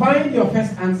when you find your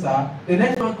first answer, the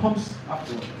next one comes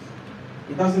afterwards.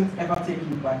 It doesn't ever take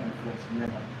you back and forth,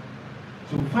 never.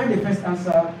 So find the first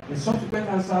answer, the subsequent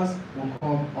answers will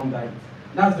come under it.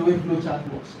 That's the way flowchart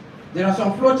works. There are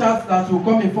some flowcharts that will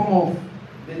come in form of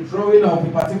the drawing of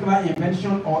a particular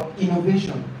invention or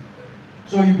innovation.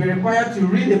 So you'll be required to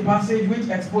read a passage which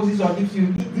exposes or gives you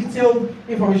detailed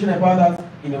information about that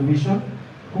innovation,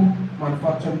 who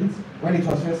manufactured it, when it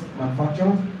was first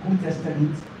manufactured, who tested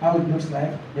it, how it looks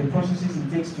like, the processes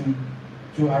it takes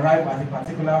to arrive at a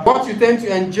particular. What you tend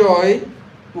to enjoy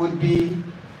would be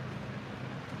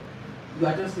you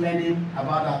are just learning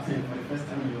about that thing for the first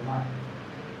time in your life.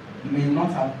 You may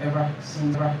not have ever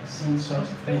seen such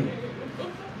a thing.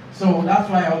 So that's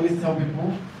why I always tell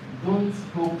people, don't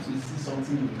hope to see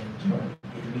something you enjoy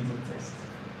in reading test.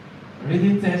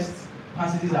 Reading test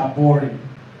passages are boring,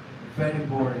 very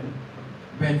boring,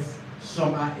 but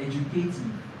some are educative.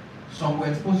 Some will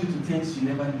expose you to things you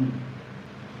never knew.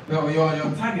 Well,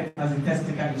 your target as a test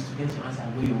taker is to get your answer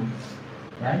way over,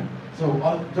 right?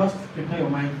 So just prepare your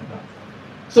mind for that.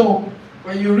 So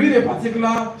when you read a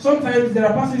particular, sometimes there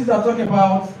are passages that talk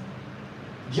about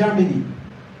Germany,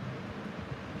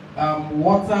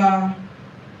 water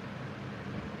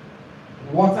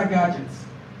gadgets.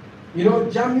 You know,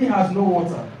 Germany has no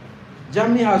water.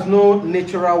 Germany has no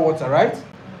natural water, right?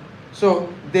 So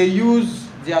they use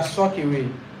their sock away.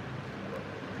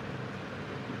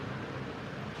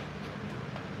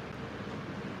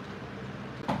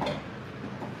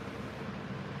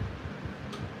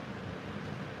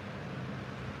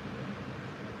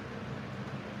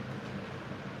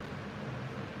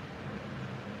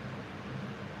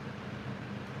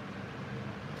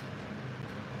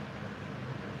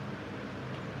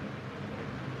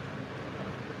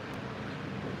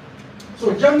 So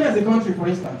Germany as a country, for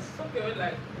instance. Okay,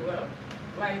 like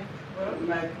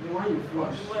the one you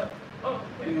flush. Well, oh,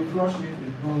 okay. You flush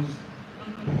it goes.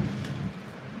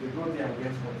 They go there and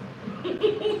get water.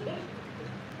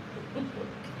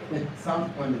 It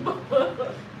sounds funny.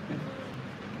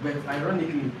 But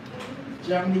ironically,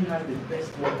 Germany has the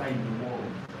best water in the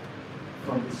world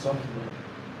from the software.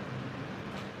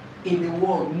 In the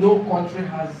world, no country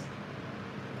has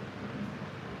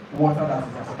water that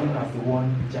is as clean as the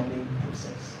one Germany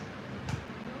possesses.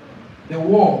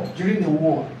 During the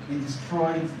war, they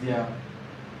destroyed their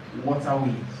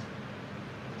waterways.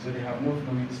 So they have no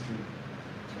fluid stream.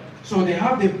 So they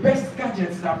have the best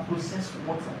gadgets that process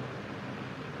water.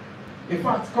 In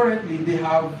fact, currently they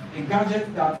have a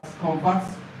gadget that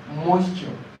converts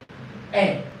moisture,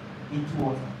 air, into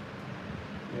water.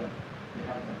 Yeah, they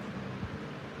have that.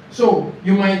 So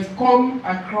you might come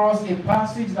across a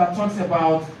passage that talks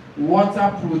about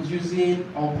water producing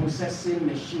or processing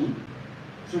machine.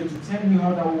 So it will tell you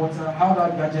how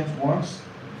that gadget works,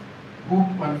 who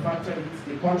manufactured it,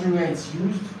 the country where it's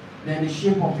used, then the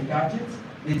shape of the gadget,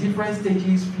 the different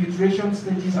stages, filtration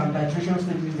stages and titration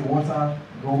stages the water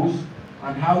goes,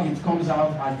 and how it comes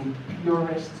out as the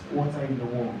purest water in the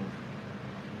world.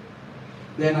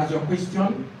 Then as your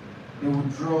question, they will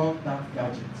draw that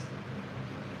gadget.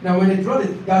 Now when they draw the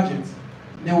gadget,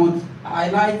 they would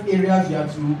highlight areas you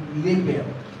have to label.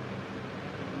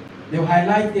 They will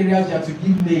highlight areas you have to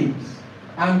give names.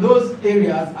 And those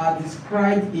areas are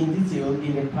described in detail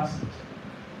in a passage.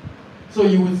 So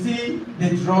you will see the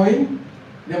drawing.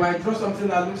 They might draw something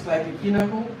that looks like a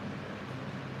pinnacle.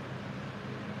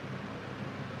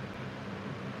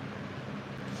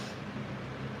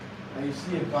 And you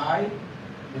see a pipe.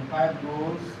 The pipe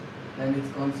goes, then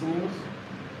it continues.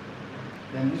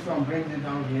 Then this one brings it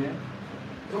down here.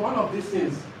 So all of these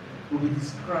things will be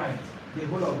described. The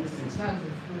whole of these things. That's the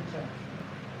flow chart.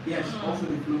 Yes, also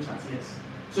the flow chart, yes.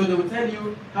 So they will tell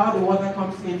you how the water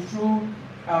comes in through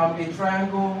a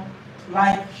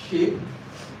triangle-like shape.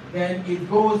 Then it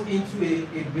goes into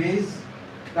a base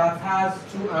that has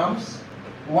two arms,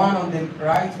 one on the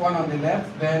right, one on the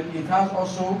left. Then it has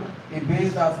also a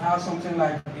base that has something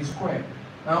like a square.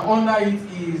 Now under it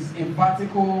is a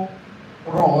vertical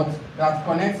rod that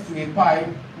connects to a pipe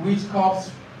which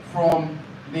comes from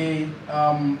the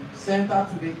center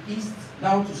to the east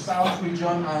down to south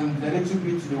region and a little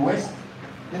bit to the west.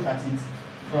 Look at it,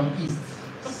 from east,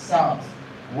 south,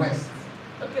 west.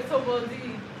 Okay, so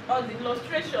all the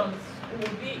illustrations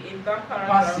will be in that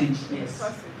paragraph. Passage, yes.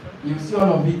 Passage. You see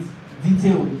all of it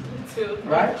detailed,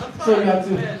 right? So you have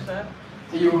to,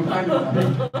 you will find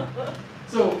it.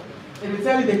 So it will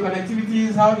tell you the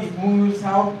connectivities, how it moves,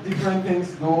 how different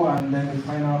things go, and then the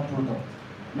final product.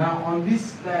 Now on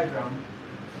this diagram,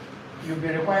 you'll be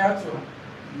required to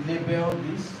label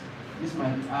this. This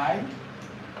might be I.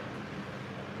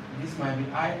 This might be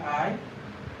I.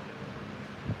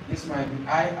 This might be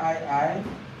I.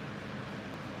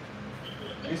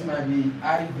 This might be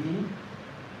IV.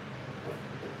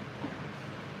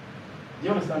 Do you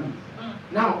understand this?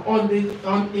 Now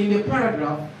in the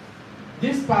paragraph,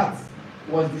 this part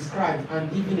was described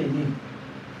and given a name.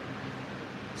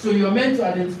 So you're meant to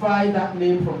identify that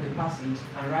name from the passage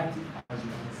and write it as you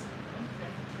want.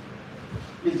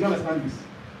 Please, do you understand this?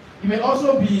 You may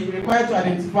also be required to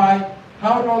identify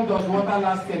how long does water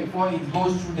last before it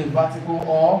goes through the vertical,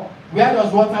 or where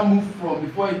does water move from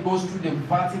before it goes through the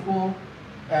vertical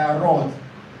rod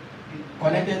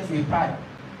connected to a pipe.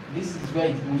 This is where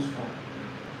it moves from.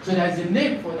 So there is a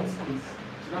name for this place.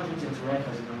 So that's what you have to write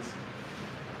as an answer.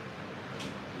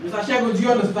 Mr. Shego, do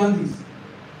you understand this?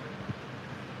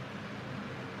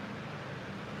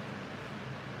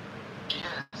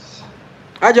 Yes.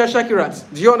 Aja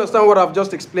Shakirat, do you understand what I've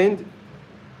just explained?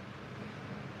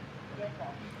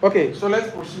 Okay, so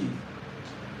let's proceed.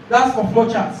 That's for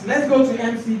flowcharts. Let's go to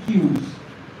MCQs.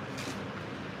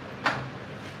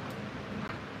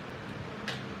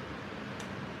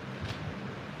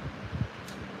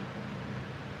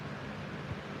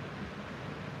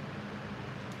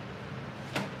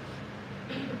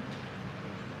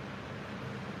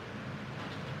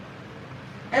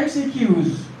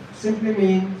 MCQs simply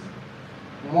means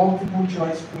multiple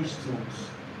choice questions.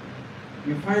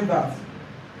 You find that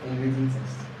in reading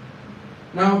text.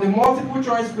 Now, the multiple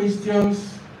choice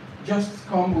questions just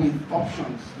come with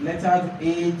options, letters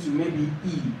A to maybe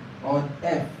E, or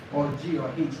F, or G, or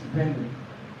H, depending.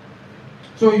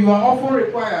 So you are often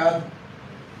required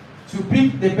to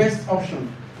pick the best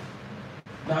option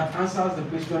that answers the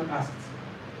question asked.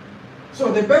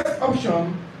 So the best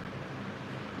option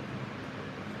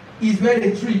is where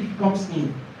the trick comes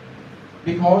in,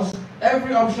 because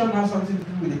every option has something to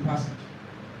do with the passage.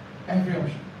 Every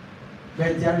option.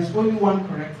 But there is only one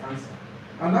correct answer.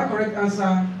 And that correct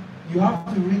answer, you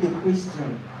have to read the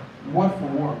question word for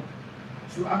word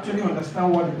to actually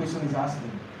understand what the question is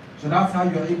asking. So that's how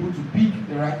you are able to pick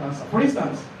the right answer. For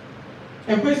instance,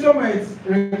 a question might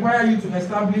require you to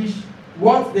establish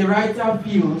what the writer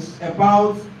feels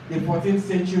about the 14th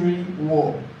century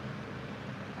war.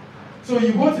 So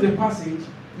you go to the passage,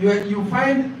 you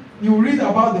read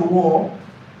about the war,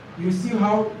 you see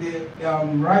how the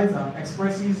writer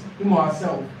expresses him or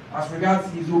herself as regards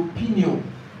his opinion,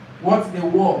 what the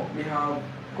war may have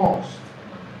caused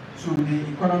to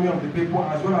the economy of the people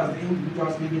as well as the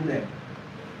individuals living there.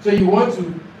 So you want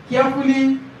to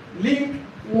carefully link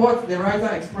what the writer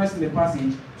expressed in the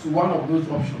passage to one of those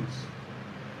options.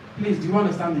 Please, do you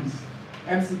understand this?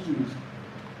 MCQs.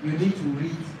 You need to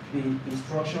read the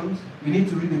instructions, you need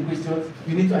to read the questions,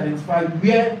 you need to identify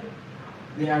where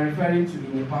they are referring to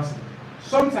in a passage.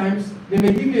 Sometimes they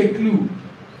may give you a clue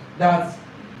that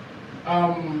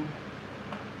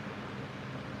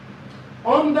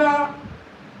under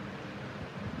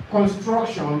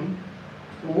construction,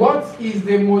 what is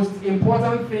the most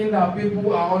important thing that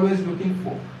people are always looking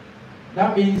for?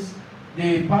 That means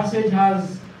the passage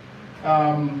has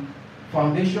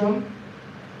foundation,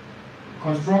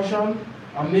 construction,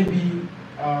 and maybe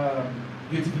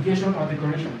beautification or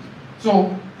decorations.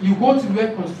 So you go to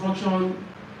where construction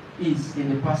is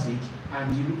in the passage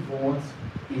and you look for what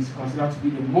is considered to be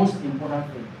the most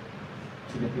important thing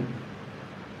to the people.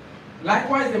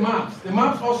 Likewise, the maps. The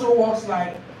maps also works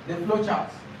like the flowchart.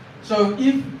 So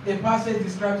if a passage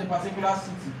describes a particular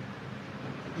city,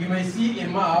 you may see a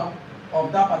map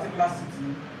of that particular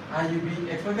city and you'll be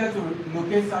expected to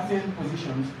locate certain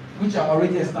positions which are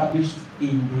already established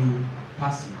in the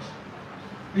passage.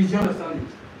 Please, do you understand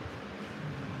it?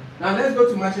 Now let's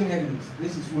go to matching headings.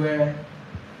 This is where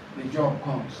the job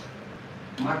comes.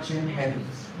 Matching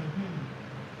headings.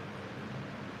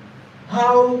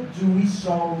 How do we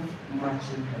solve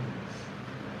matching headings?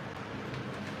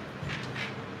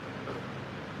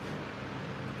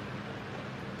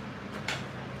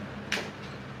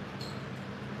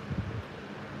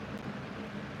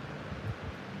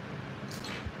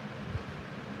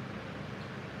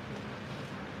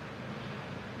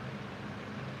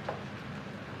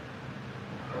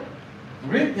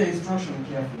 Read the instruction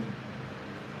carefully.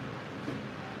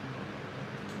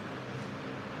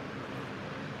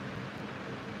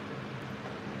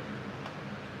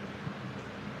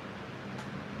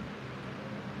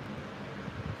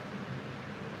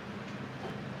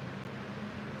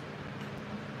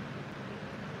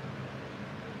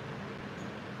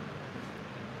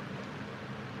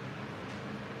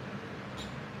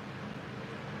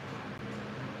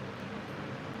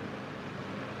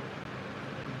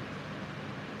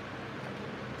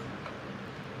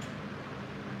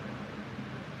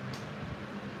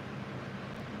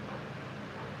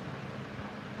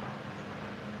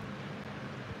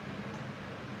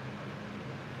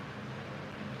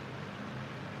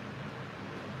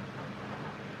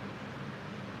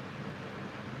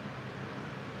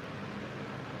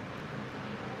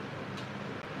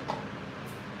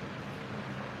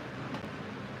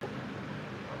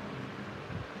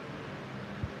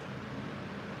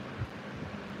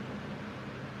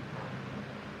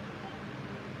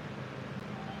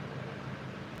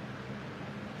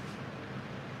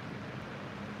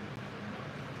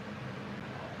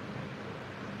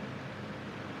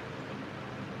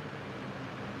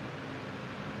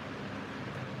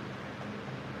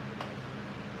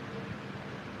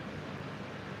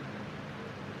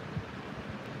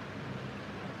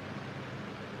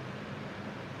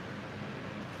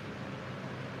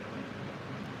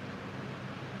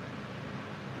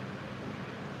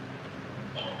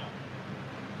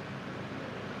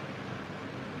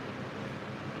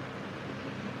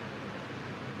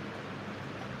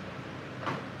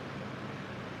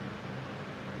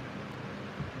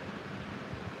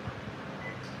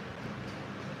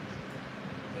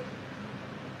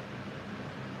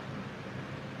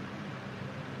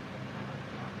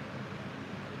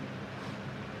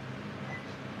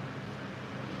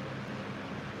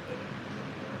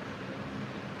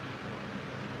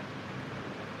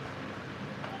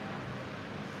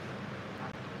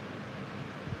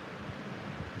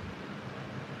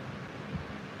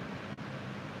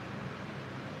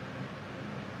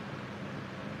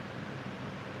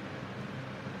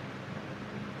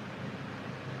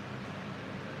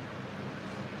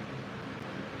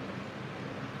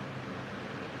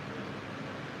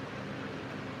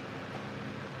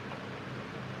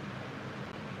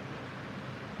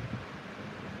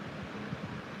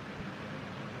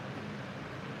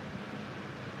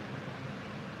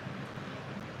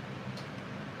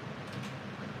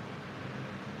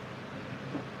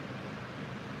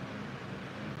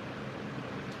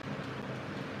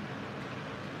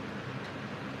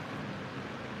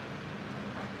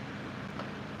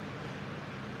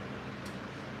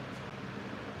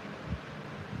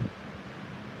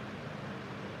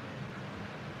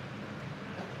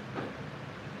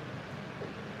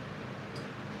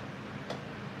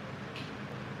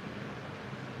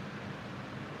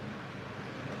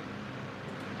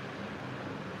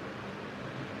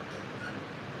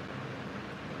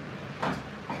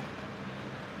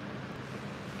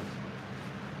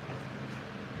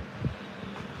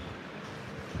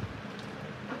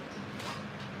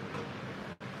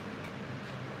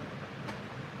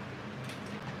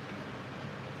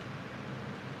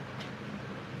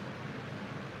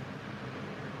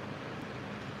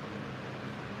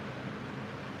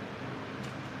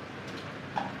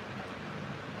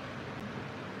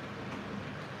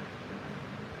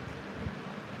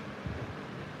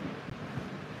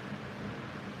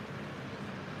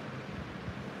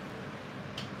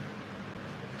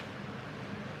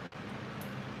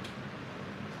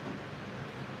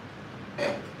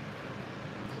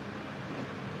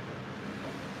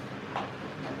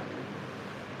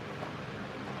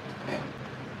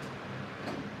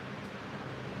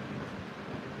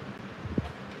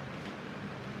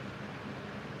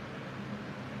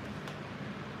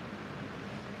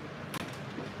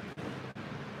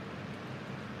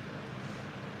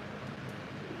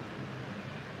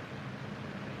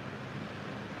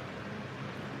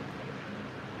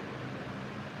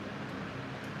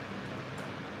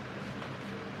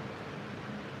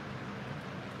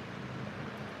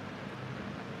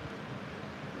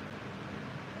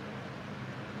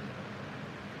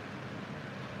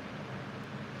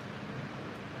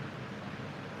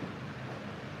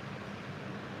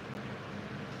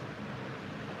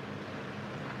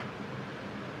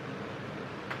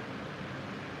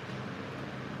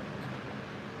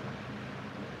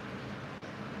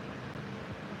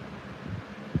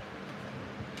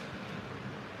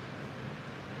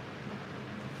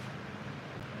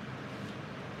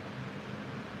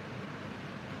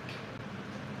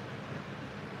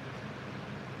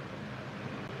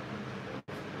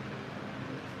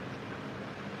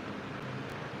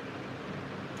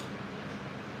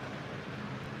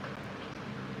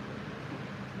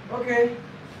 Okay.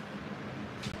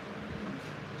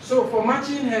 So for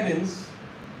matching headings,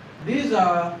 these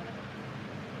are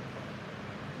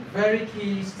very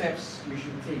key steps we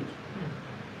should take.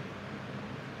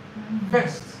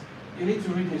 First, you need to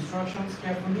read instructions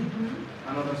carefully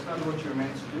and understand what you're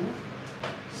meant to do.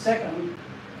 Second,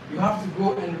 you have to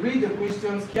go and read the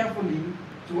questions carefully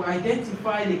to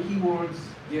identify the keywords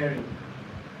therein.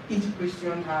 Each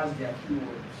question has their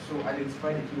keywords, so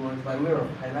identify the keywords by way of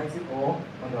highlighting or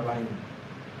underlining.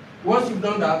 Once you've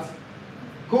done that,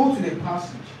 go to the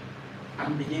passage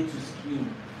and begin to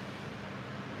skim.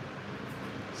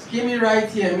 Skimming right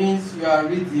here means you are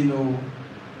reading or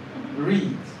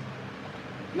read.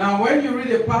 Now when you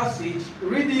read a passage,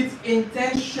 read it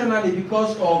intentionally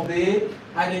because of the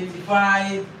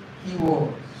identified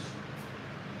keywords.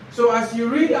 So as you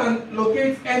read and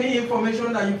locate any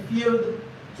information that you feel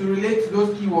to relate to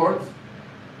those keywords,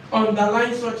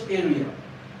 underline such area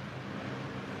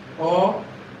or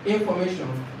information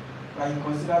that you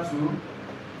consider to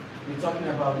be talking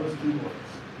about those keywords.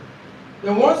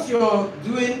 Then once you're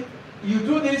doing, you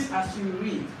do this as you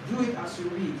read. Do it as you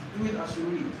read. Do it as you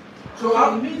read.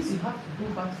 So it means you have to go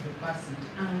back to the passage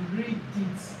and read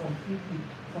it completely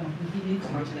from beginning to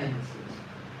end.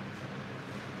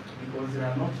 Because there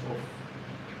are lots of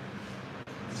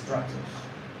distractors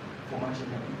for matching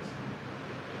headings.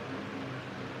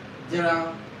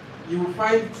 You will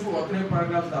find 2 or 3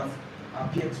 paragraphs that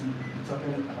appear to be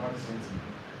talking about the same thing.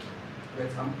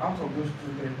 But out of those 2 or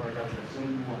 3 paragraphs, there's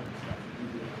only one that will give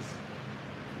you the answer.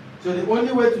 So the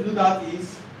only way to do that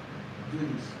is do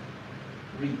this.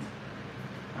 Read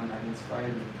and identify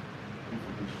the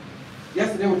information.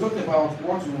 Yesterday we talked about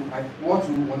what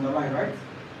to underline, right?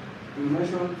 We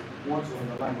mentioned what to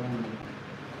underline when we.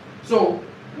 So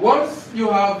once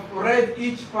you have read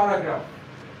each paragraph,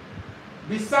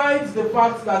 besides the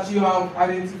fact that you have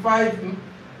identified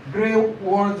gray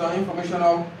words or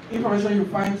information you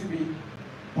find to be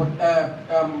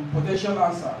potential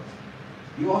answers,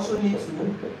 you also need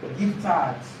to give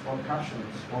tags or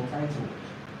captions or titles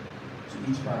to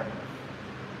each paragraph.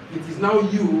 It is now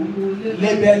you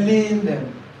labeling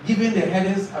them, giving the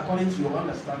headings according to your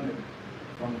understanding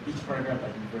from each paragraph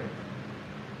that you've read.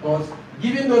 Because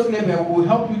giving those labels will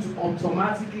help you to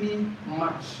automatically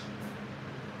match.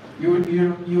 You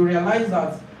realize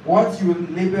that what you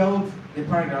labeled the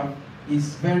paragraph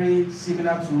is very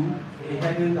similar to a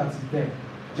heading that is there.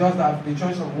 Just that the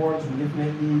choice of words will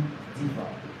definitely differ. I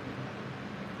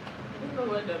don't know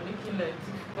why they're making it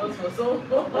difficult for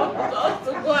someone just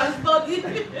to go and study.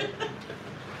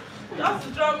 Just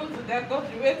to travel to their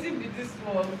country, waiting with this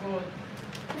small God.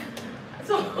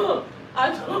 So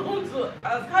I don't want to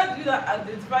ask, how do you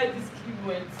identify these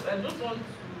keywords? I don't want to.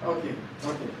 Okay.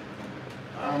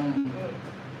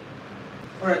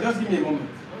 Alright, just give me a moment.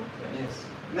 Okay. Yes.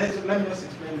 Let me just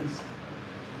explain this.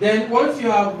 Then once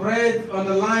you have read,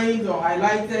 underlined or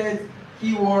highlighted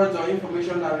keywords or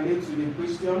information that relate to the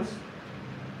questions,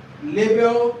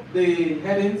 label the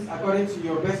headings according to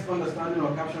your best understanding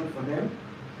or caption for them.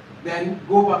 Then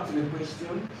go back to the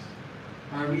questions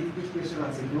and read each question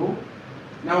as a go.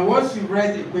 Now once you've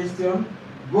read the question,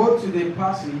 go to the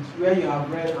passage where you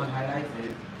have read and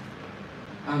highlighted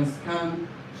and scan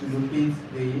to locate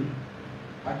the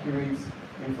accurate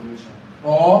information.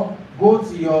 Or go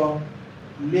to your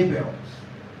labels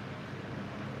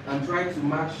and try to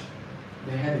match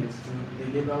the headings to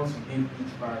the labels within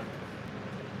each paragraph.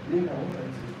 Linda, what are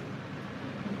you doing?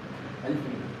 Are you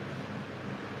finished?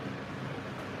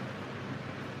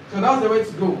 So that's the way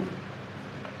to go.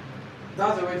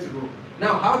 That's the way to go.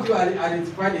 Now, how do you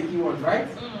identify the keywords, right?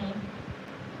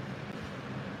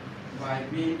 By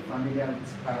being familiar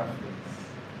with paraphrase.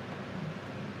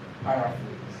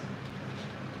 Paraphrase.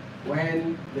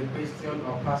 When the question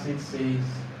or passage says,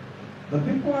 the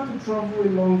people have to travel a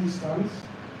long distance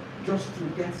just to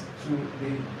get to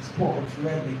the spot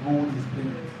where the goal is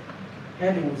built.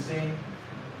 Here they will say,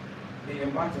 they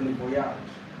embarked on a voyage.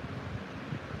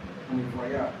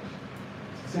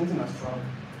 Same thing as travel.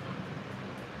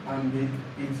 And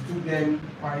it took them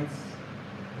quite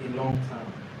a long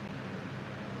time,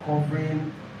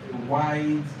 covering a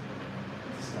wide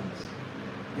distance.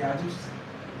 They are just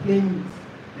playing with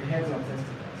the heads of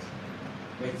testicles,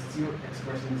 but it's still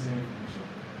expressing the same information.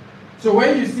 So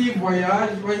when you see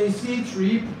voyage, when you see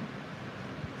trip,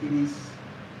 it is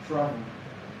travel.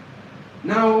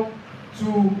 Now, to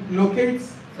locate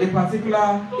a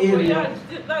particular area,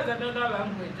 that's another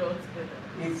language altogether.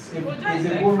 it's a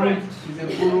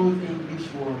borrowed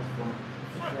English word from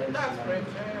French. That's French.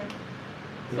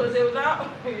 So they will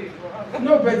now.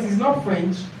 No, but it's not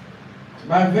French.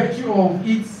 By virtue of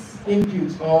its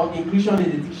input or inclusion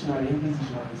in the dictionary, English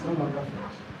dictionary, it's no longer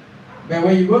French. But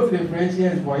when you go to the French,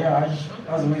 yes, voyage,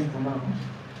 that's the way it's pronounced.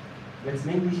 But in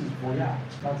English, it's voyage,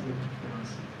 that's the way it's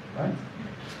pronounced, right?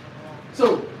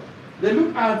 So, they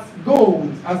look at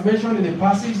gold, as mentioned in the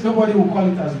passage. Nobody will call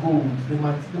it as gold. They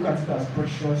might look at it as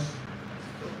precious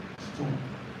stone.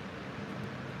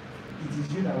 It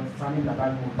is you that will determine that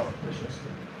gold is precious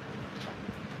stone.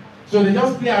 So they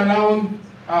just play around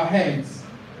our heads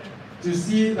to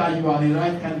see that you are the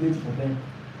right candidate for them.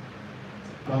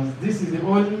 Because this is the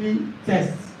only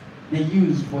test they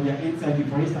use for their interview.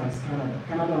 For instance, Canada.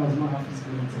 Canada does not have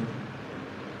physical interview.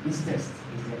 This test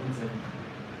is their interview.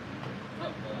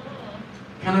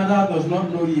 Canada does not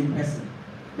know you in person.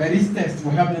 But this test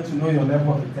will help them to know your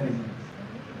level of intelligence.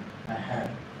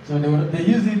 So they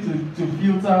use it to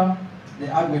filter the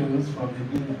algorithms from the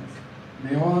billions.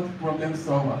 They want problem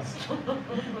solvers.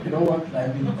 They don't want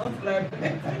liability.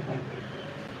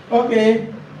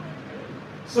 Okay.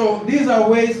 So these are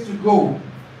ways to go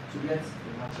to get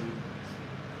the matching.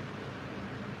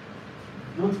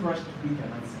 Don't rush to pick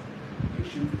an answer. You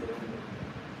should get it.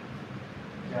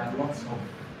 There are lots of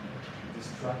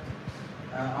distractors.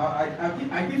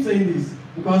 I keep saying this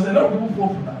because a lot of people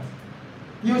fall for that.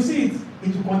 You see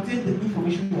it will contain the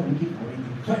information you are looking for.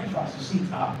 Very fast, you see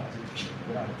it out.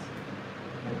 Without it.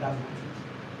 But that's not it.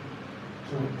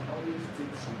 So always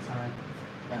take some time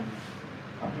and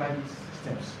apply these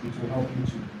steps, which will help you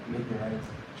to make the right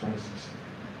choices.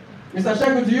 Mr.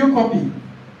 Sheku, do you copy?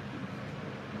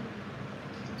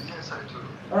 Yes, I do.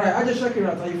 Alright, I just check it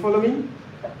out. Are you following?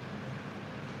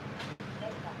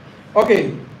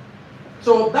 Okay.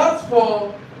 So that's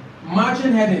for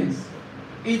margin headings.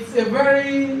 It's a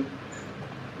very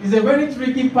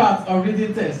tricky part of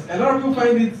reading test. A lot of people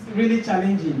find it really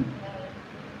challenging.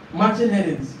 Margin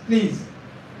headings. Please,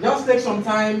 just take some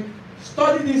time,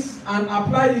 study this and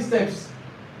apply these steps.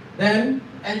 Then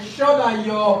ensure that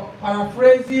your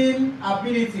paraphrasing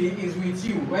ability is with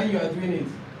you when you are doing it.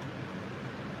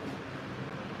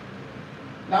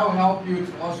 That will help you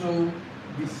to also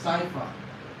decipher.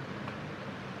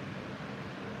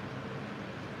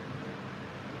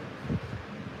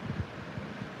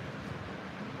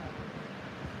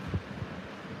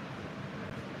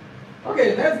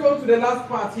 Okay, let's go to the last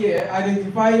part here,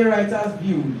 identifying writers'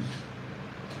 views.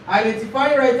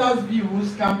 Identifying writers'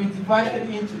 views can be divided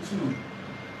into two.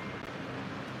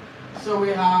 So we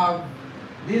have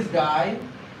this guy.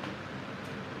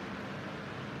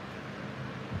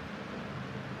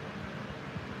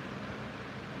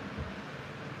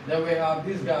 Then we have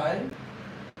this guy.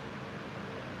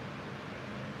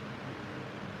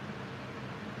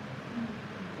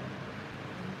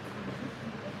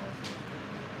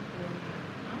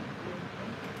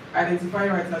 Identify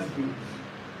writer's views.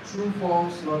 True,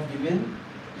 false, not given.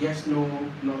 Yes, no,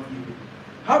 not given.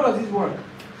 How does this work?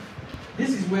 This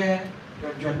is where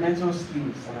your judgmental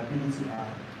skills and ability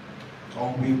are,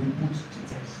 or will be put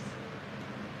to test.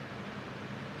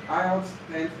 IELTS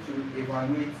tend to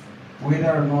evaluate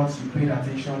whether or not you paid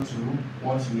attention to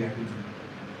what you are reading.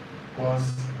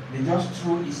 Because they just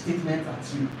throw a statement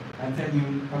at you and tell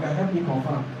you, okay, help me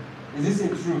confirm. Is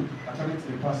this true according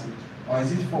to the passage? Or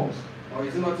is it false? Or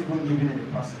is it not even given in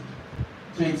the passage?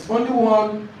 So it's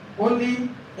only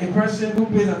a person who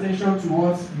pays attention to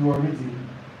what you are reading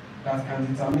that can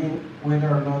determine whether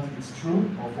or not it's true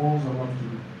or false or not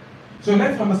given. So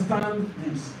let's understand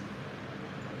this.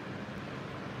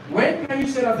 When can you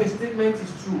say that a statement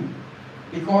is true?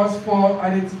 Because for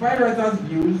identified writers'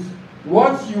 views,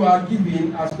 what you are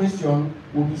given as question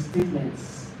will be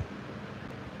statements.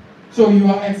 So you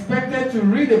are expected to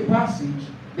read a passage,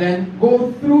 then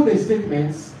go through the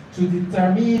statements to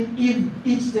determine if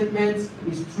each statement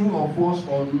is true or false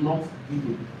or not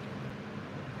given.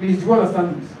 Please, do you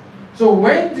understand this? So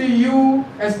when do you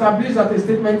establish that a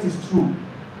statement is true?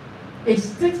 A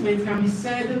statement can be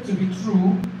said to be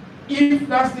true if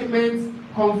that statement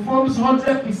conforms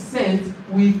 100%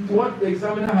 with what the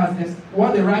examiner has,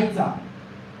 what the writer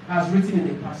has written in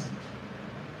the passage.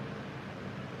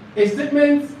 A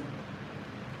statement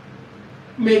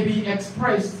may be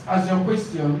expressed as your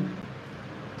question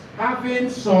having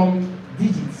some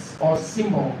digits or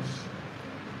symbols,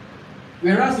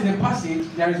 whereas in the passage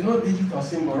there is no digit or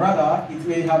symbol, rather it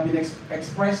may have been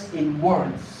expressed in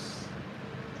words.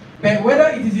 But whether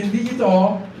it is in digit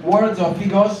or words or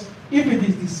figures, if it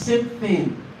is the same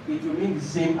thing, it will mean the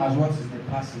same as what is the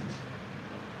passage.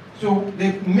 So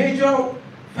the major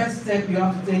first step you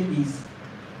have to take is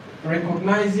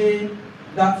recognizing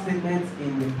that statement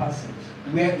in the passage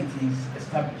where it is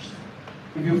established.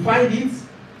 If you find it,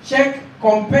 check,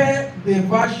 compare the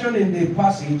version in the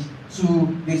passage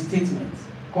to the statement.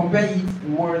 compare it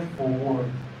word for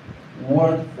word.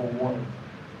 Word for word.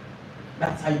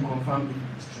 That's how you confirm if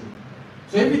it is true.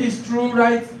 So if it is true,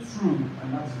 write true,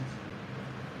 and that's it.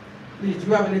 Please, do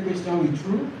you have any question with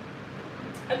true?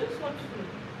 I want you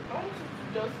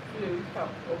to just do a recap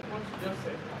of what you just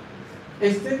said.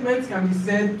 A statement can be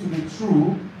said to be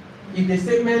true if the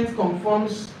statement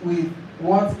conforms with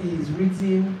what is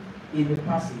written in the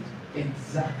passage.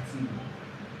 Exactly.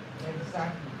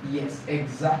 Exactly. Yes,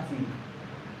 exactly.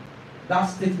 That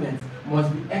statement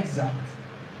must be exact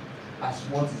as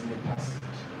what is in the passage.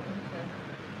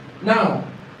 Okay. Now,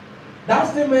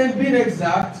 that statement being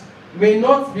exact may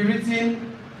not be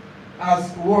written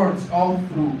as words all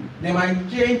through. They might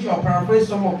change or paraphrase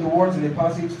some of the words in the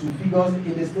passage to figures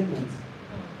in the statement,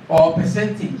 or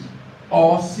percentage,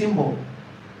 or symbol.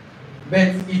 But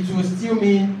it will still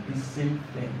mean the same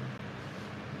thing.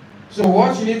 So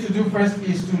what you need to do first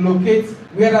is to locate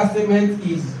where that statement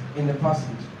is in the passage.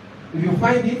 If you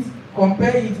find it,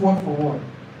 compare it word for word.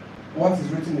 What is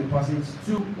written in the passage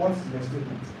to what is the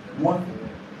statement. Word for word.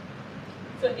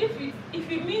 So if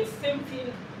it means same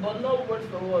thing but not word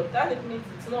for word, that it means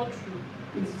it's not true.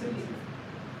 It's the same thing.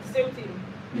 Same thing.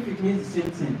 If it means the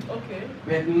same thing, Okay.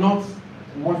 but not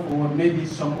word for word, maybe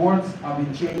some words have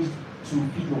been changed to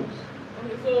figures.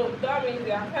 Okay, so that means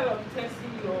they are kind of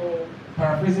testing your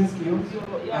Paraphrasing skills,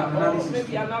 yeah, and analysis or maybe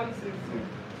skills. analysis.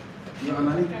 Your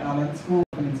analytical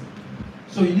ability.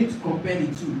 So you need to compare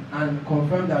the two and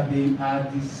confirm that they are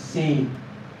the same.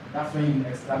 That's when you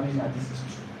establish that this is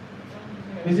true.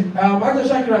 Okay. Is it, Dr.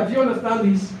 Shakira, do you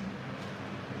understand this?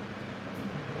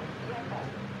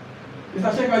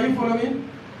 Mr. Shakira, are you following?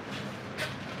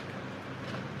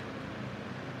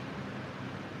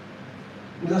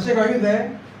 Mr. Shakira, are you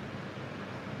there?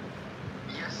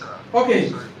 Yes, sir. Okay.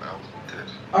 Sorry, I was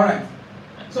muted. All right.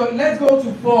 So let's go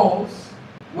to false.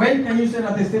 When can you say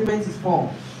that a statement is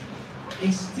false?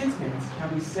 A statement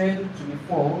can be said to be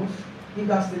false if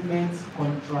that statement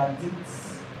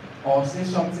contradicts or says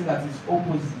something that is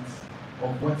opposite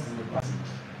of what is in the passage.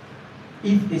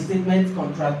 If a statement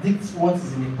contradicts what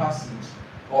is in the passage,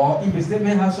 or if a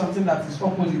statement has something that is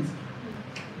opposite.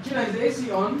 Gina, is the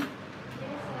AC on?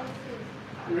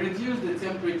 Reduce the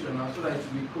temperature now so that it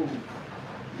will be cool.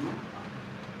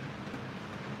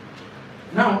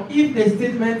 Now, if the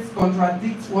statement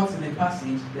contradicts what's in the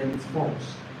passage, then it's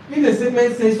false. If the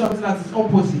statement says something that is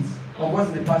opposite of what's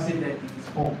in the passage, then it is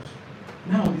false.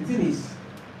 Now, the thing is,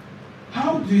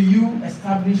 how do you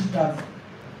establish that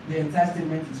the entire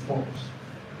statement is false?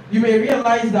 You may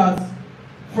realize that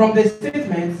from the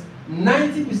statement,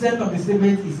 90% of the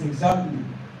statement is exactly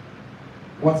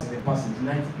what's in the passage,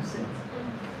 90%.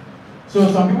 So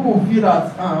some people will feel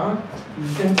that,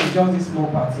 it's just this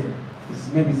small part here.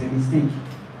 Maybe it's a mistake.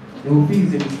 They will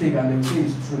feel it's a mistake and they will say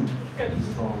it's true. It's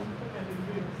wrong.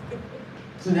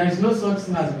 So there is no such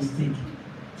thing as mistake.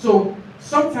 So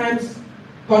sometimes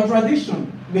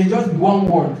contradiction may just be one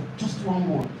word, just one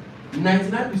word.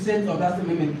 99% of that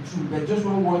statement may be true, but just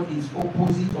one word is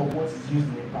opposite of what is used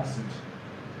in the passage.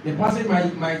 The passage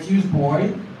might use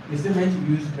boy, the statement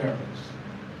will use girls.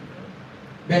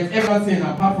 But everything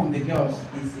apart from the girls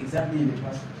is exactly in the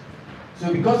passage.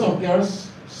 So because of girls,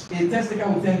 a test taker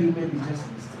will tell you maybe it's just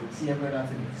a mistake. See every other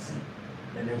thing is the same.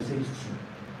 Then they will say it's true.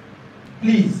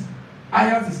 Please,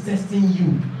 IELTS is testing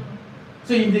you.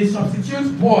 So if they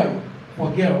substitute boy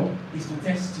for girl, is to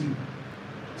test you.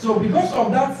 So because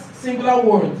of that singular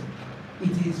word,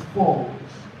 it is false.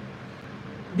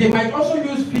 They might also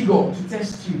use figure to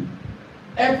test you.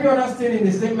 Every other thing in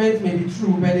the statement may be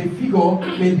true, but the figure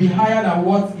may be higher than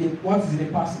what is in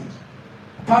the passage.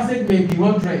 Passage may be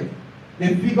 100.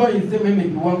 The figure in the statement may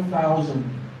be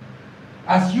 1,000.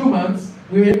 As humans,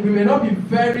 we may not be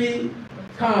very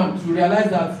calm to realize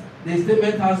that the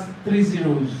statement has 3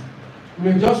 zeros. You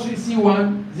may just see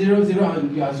 1, 0, 0,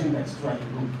 and you assume that's true and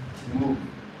you go. Move.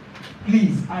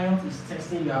 Please, IELTS is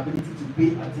testing your ability to pay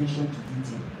attention to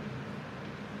detail.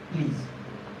 Please.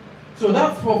 So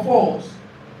that's for false.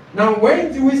 Now,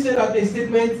 when do we say that a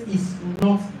statement is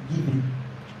not given?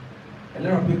 A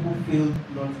lot of people feel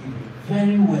not given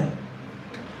very well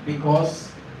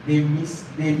because they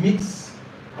mix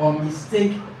or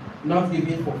mistake not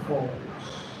given for false.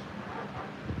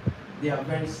 They are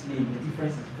very slim. The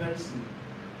difference is very slim.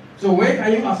 So when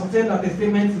can you ascertain that a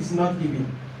statement is not given?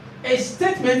 A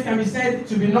statement can be said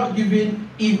to be not given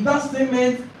if that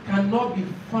statement cannot be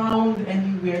found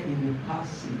anywhere in the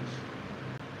passage.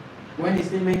 When a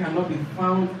statement cannot be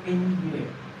found anywhere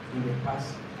in the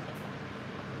passage.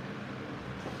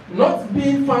 Not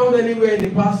being found anywhere in the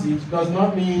passage does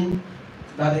not mean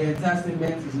that the entire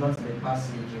statement is not in the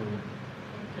passage.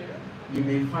 you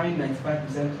may find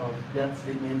 95% of that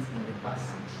statement in the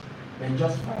passage, then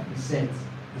just 5%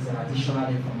 is an additional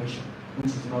information which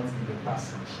is not in the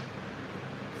passage.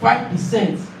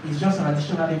 5% is just an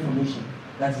additional information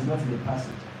that is not in the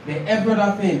passage. The every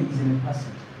other thing is in the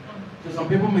passage. So some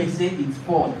people may say it's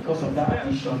false because of that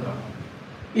additional.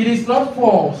 It is not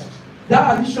false.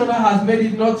 That additional has made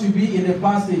it not to be in the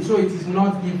passage, so it is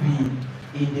not given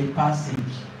in the passage.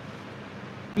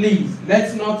 Please,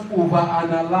 let's not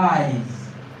overanalyze.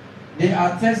 They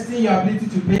are testing your ability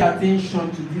to pay attention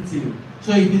to detail.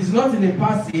 So if it's not in the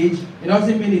passage, it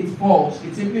doesn't mean it's false.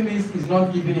 It simply means it's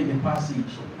not given in the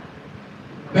passage.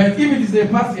 But if it is a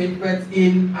passage but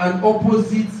in an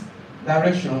opposite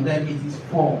direction, then it is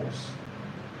false.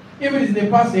 If it is in a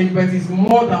passage but is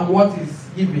more than what is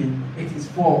given, it is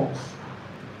false.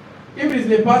 If it is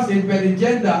in a passage but the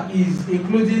gender is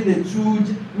including the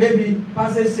two, maybe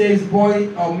passage says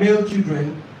boy or male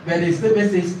children, but the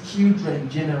statement says children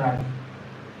generally.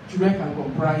 Children can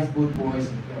comprise both boys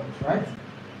and girls, right?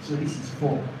 So this is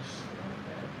false.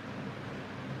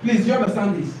 Please, do you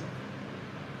understand this?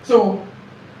 So,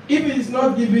 if it is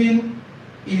not given,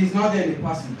 it is not there in the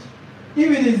passage.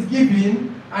 If it is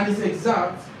given and it's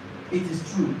exact, it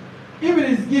is true. If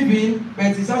it is given, but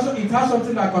it has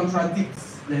something that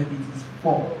contradicts, then it is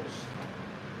false.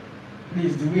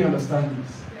 Please, do we understand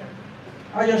this?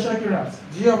 Aya Shakirat,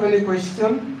 do you have any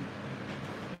question?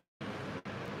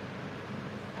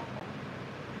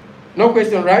 No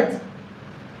question, right?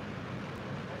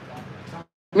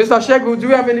 Mr. Shegu, do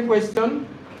you have any question?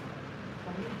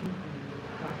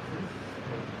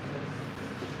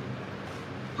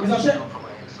 Mr. Shegu,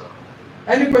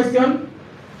 any question?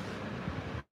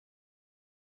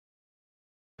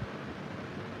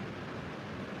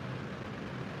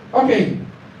 Okay.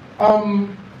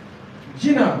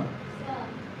 Gina,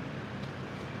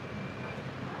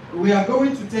 we are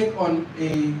going to take on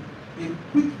a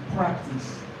quick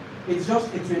practice. It's just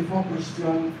a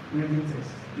 24-question reading test.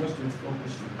 Just 24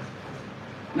 questions.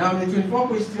 Now, the 24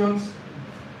 questions,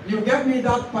 you get me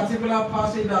that particular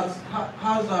passage that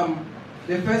has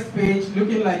the first page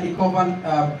looking like a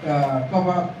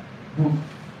cover book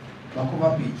or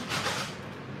cover page.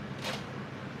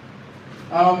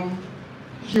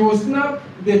 She will snap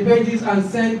the pages and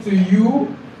send to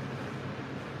you,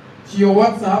 to your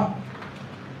WhatsApp.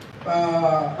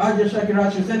 Ajay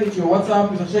Shakira should send it to your WhatsApp.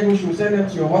 Mr. Shegun should send them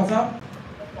to your WhatsApp.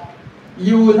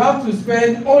 You will have to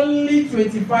spend only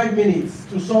 25 minutes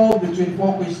to solve the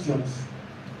 24 questions.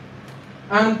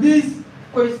 And these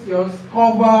questions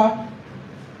cover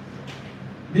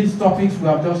these topics we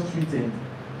have just treated.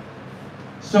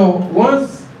 So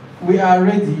once we are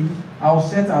ready, I'll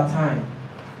set our time.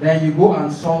 Then you go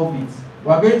and solve it.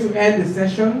 We are going to end the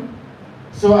session.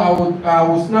 So I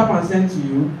will snap and send to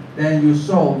you. Then you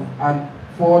solve and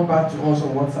forward back to us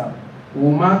on WhatsApp.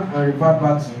 We'll mark and revert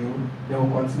back to you.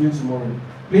 Then we'll continue tomorrow.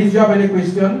 Please, do you have any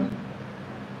question?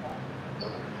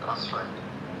 That's right.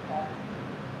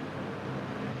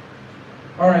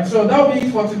 All right, so that will be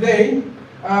it for today.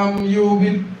 You will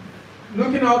be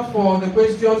looking out for the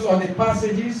questions on the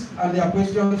passages and their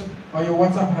questions on your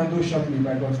WhatsApp handle shortly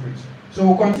by God's grace. So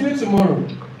we'll continue tomorrow.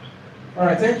 All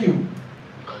right, thank you.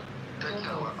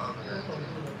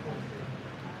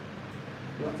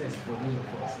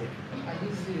 Are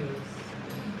you serious?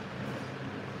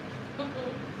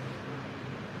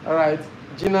 All right,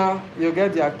 Gina, you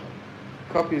get your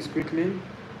copies quickly.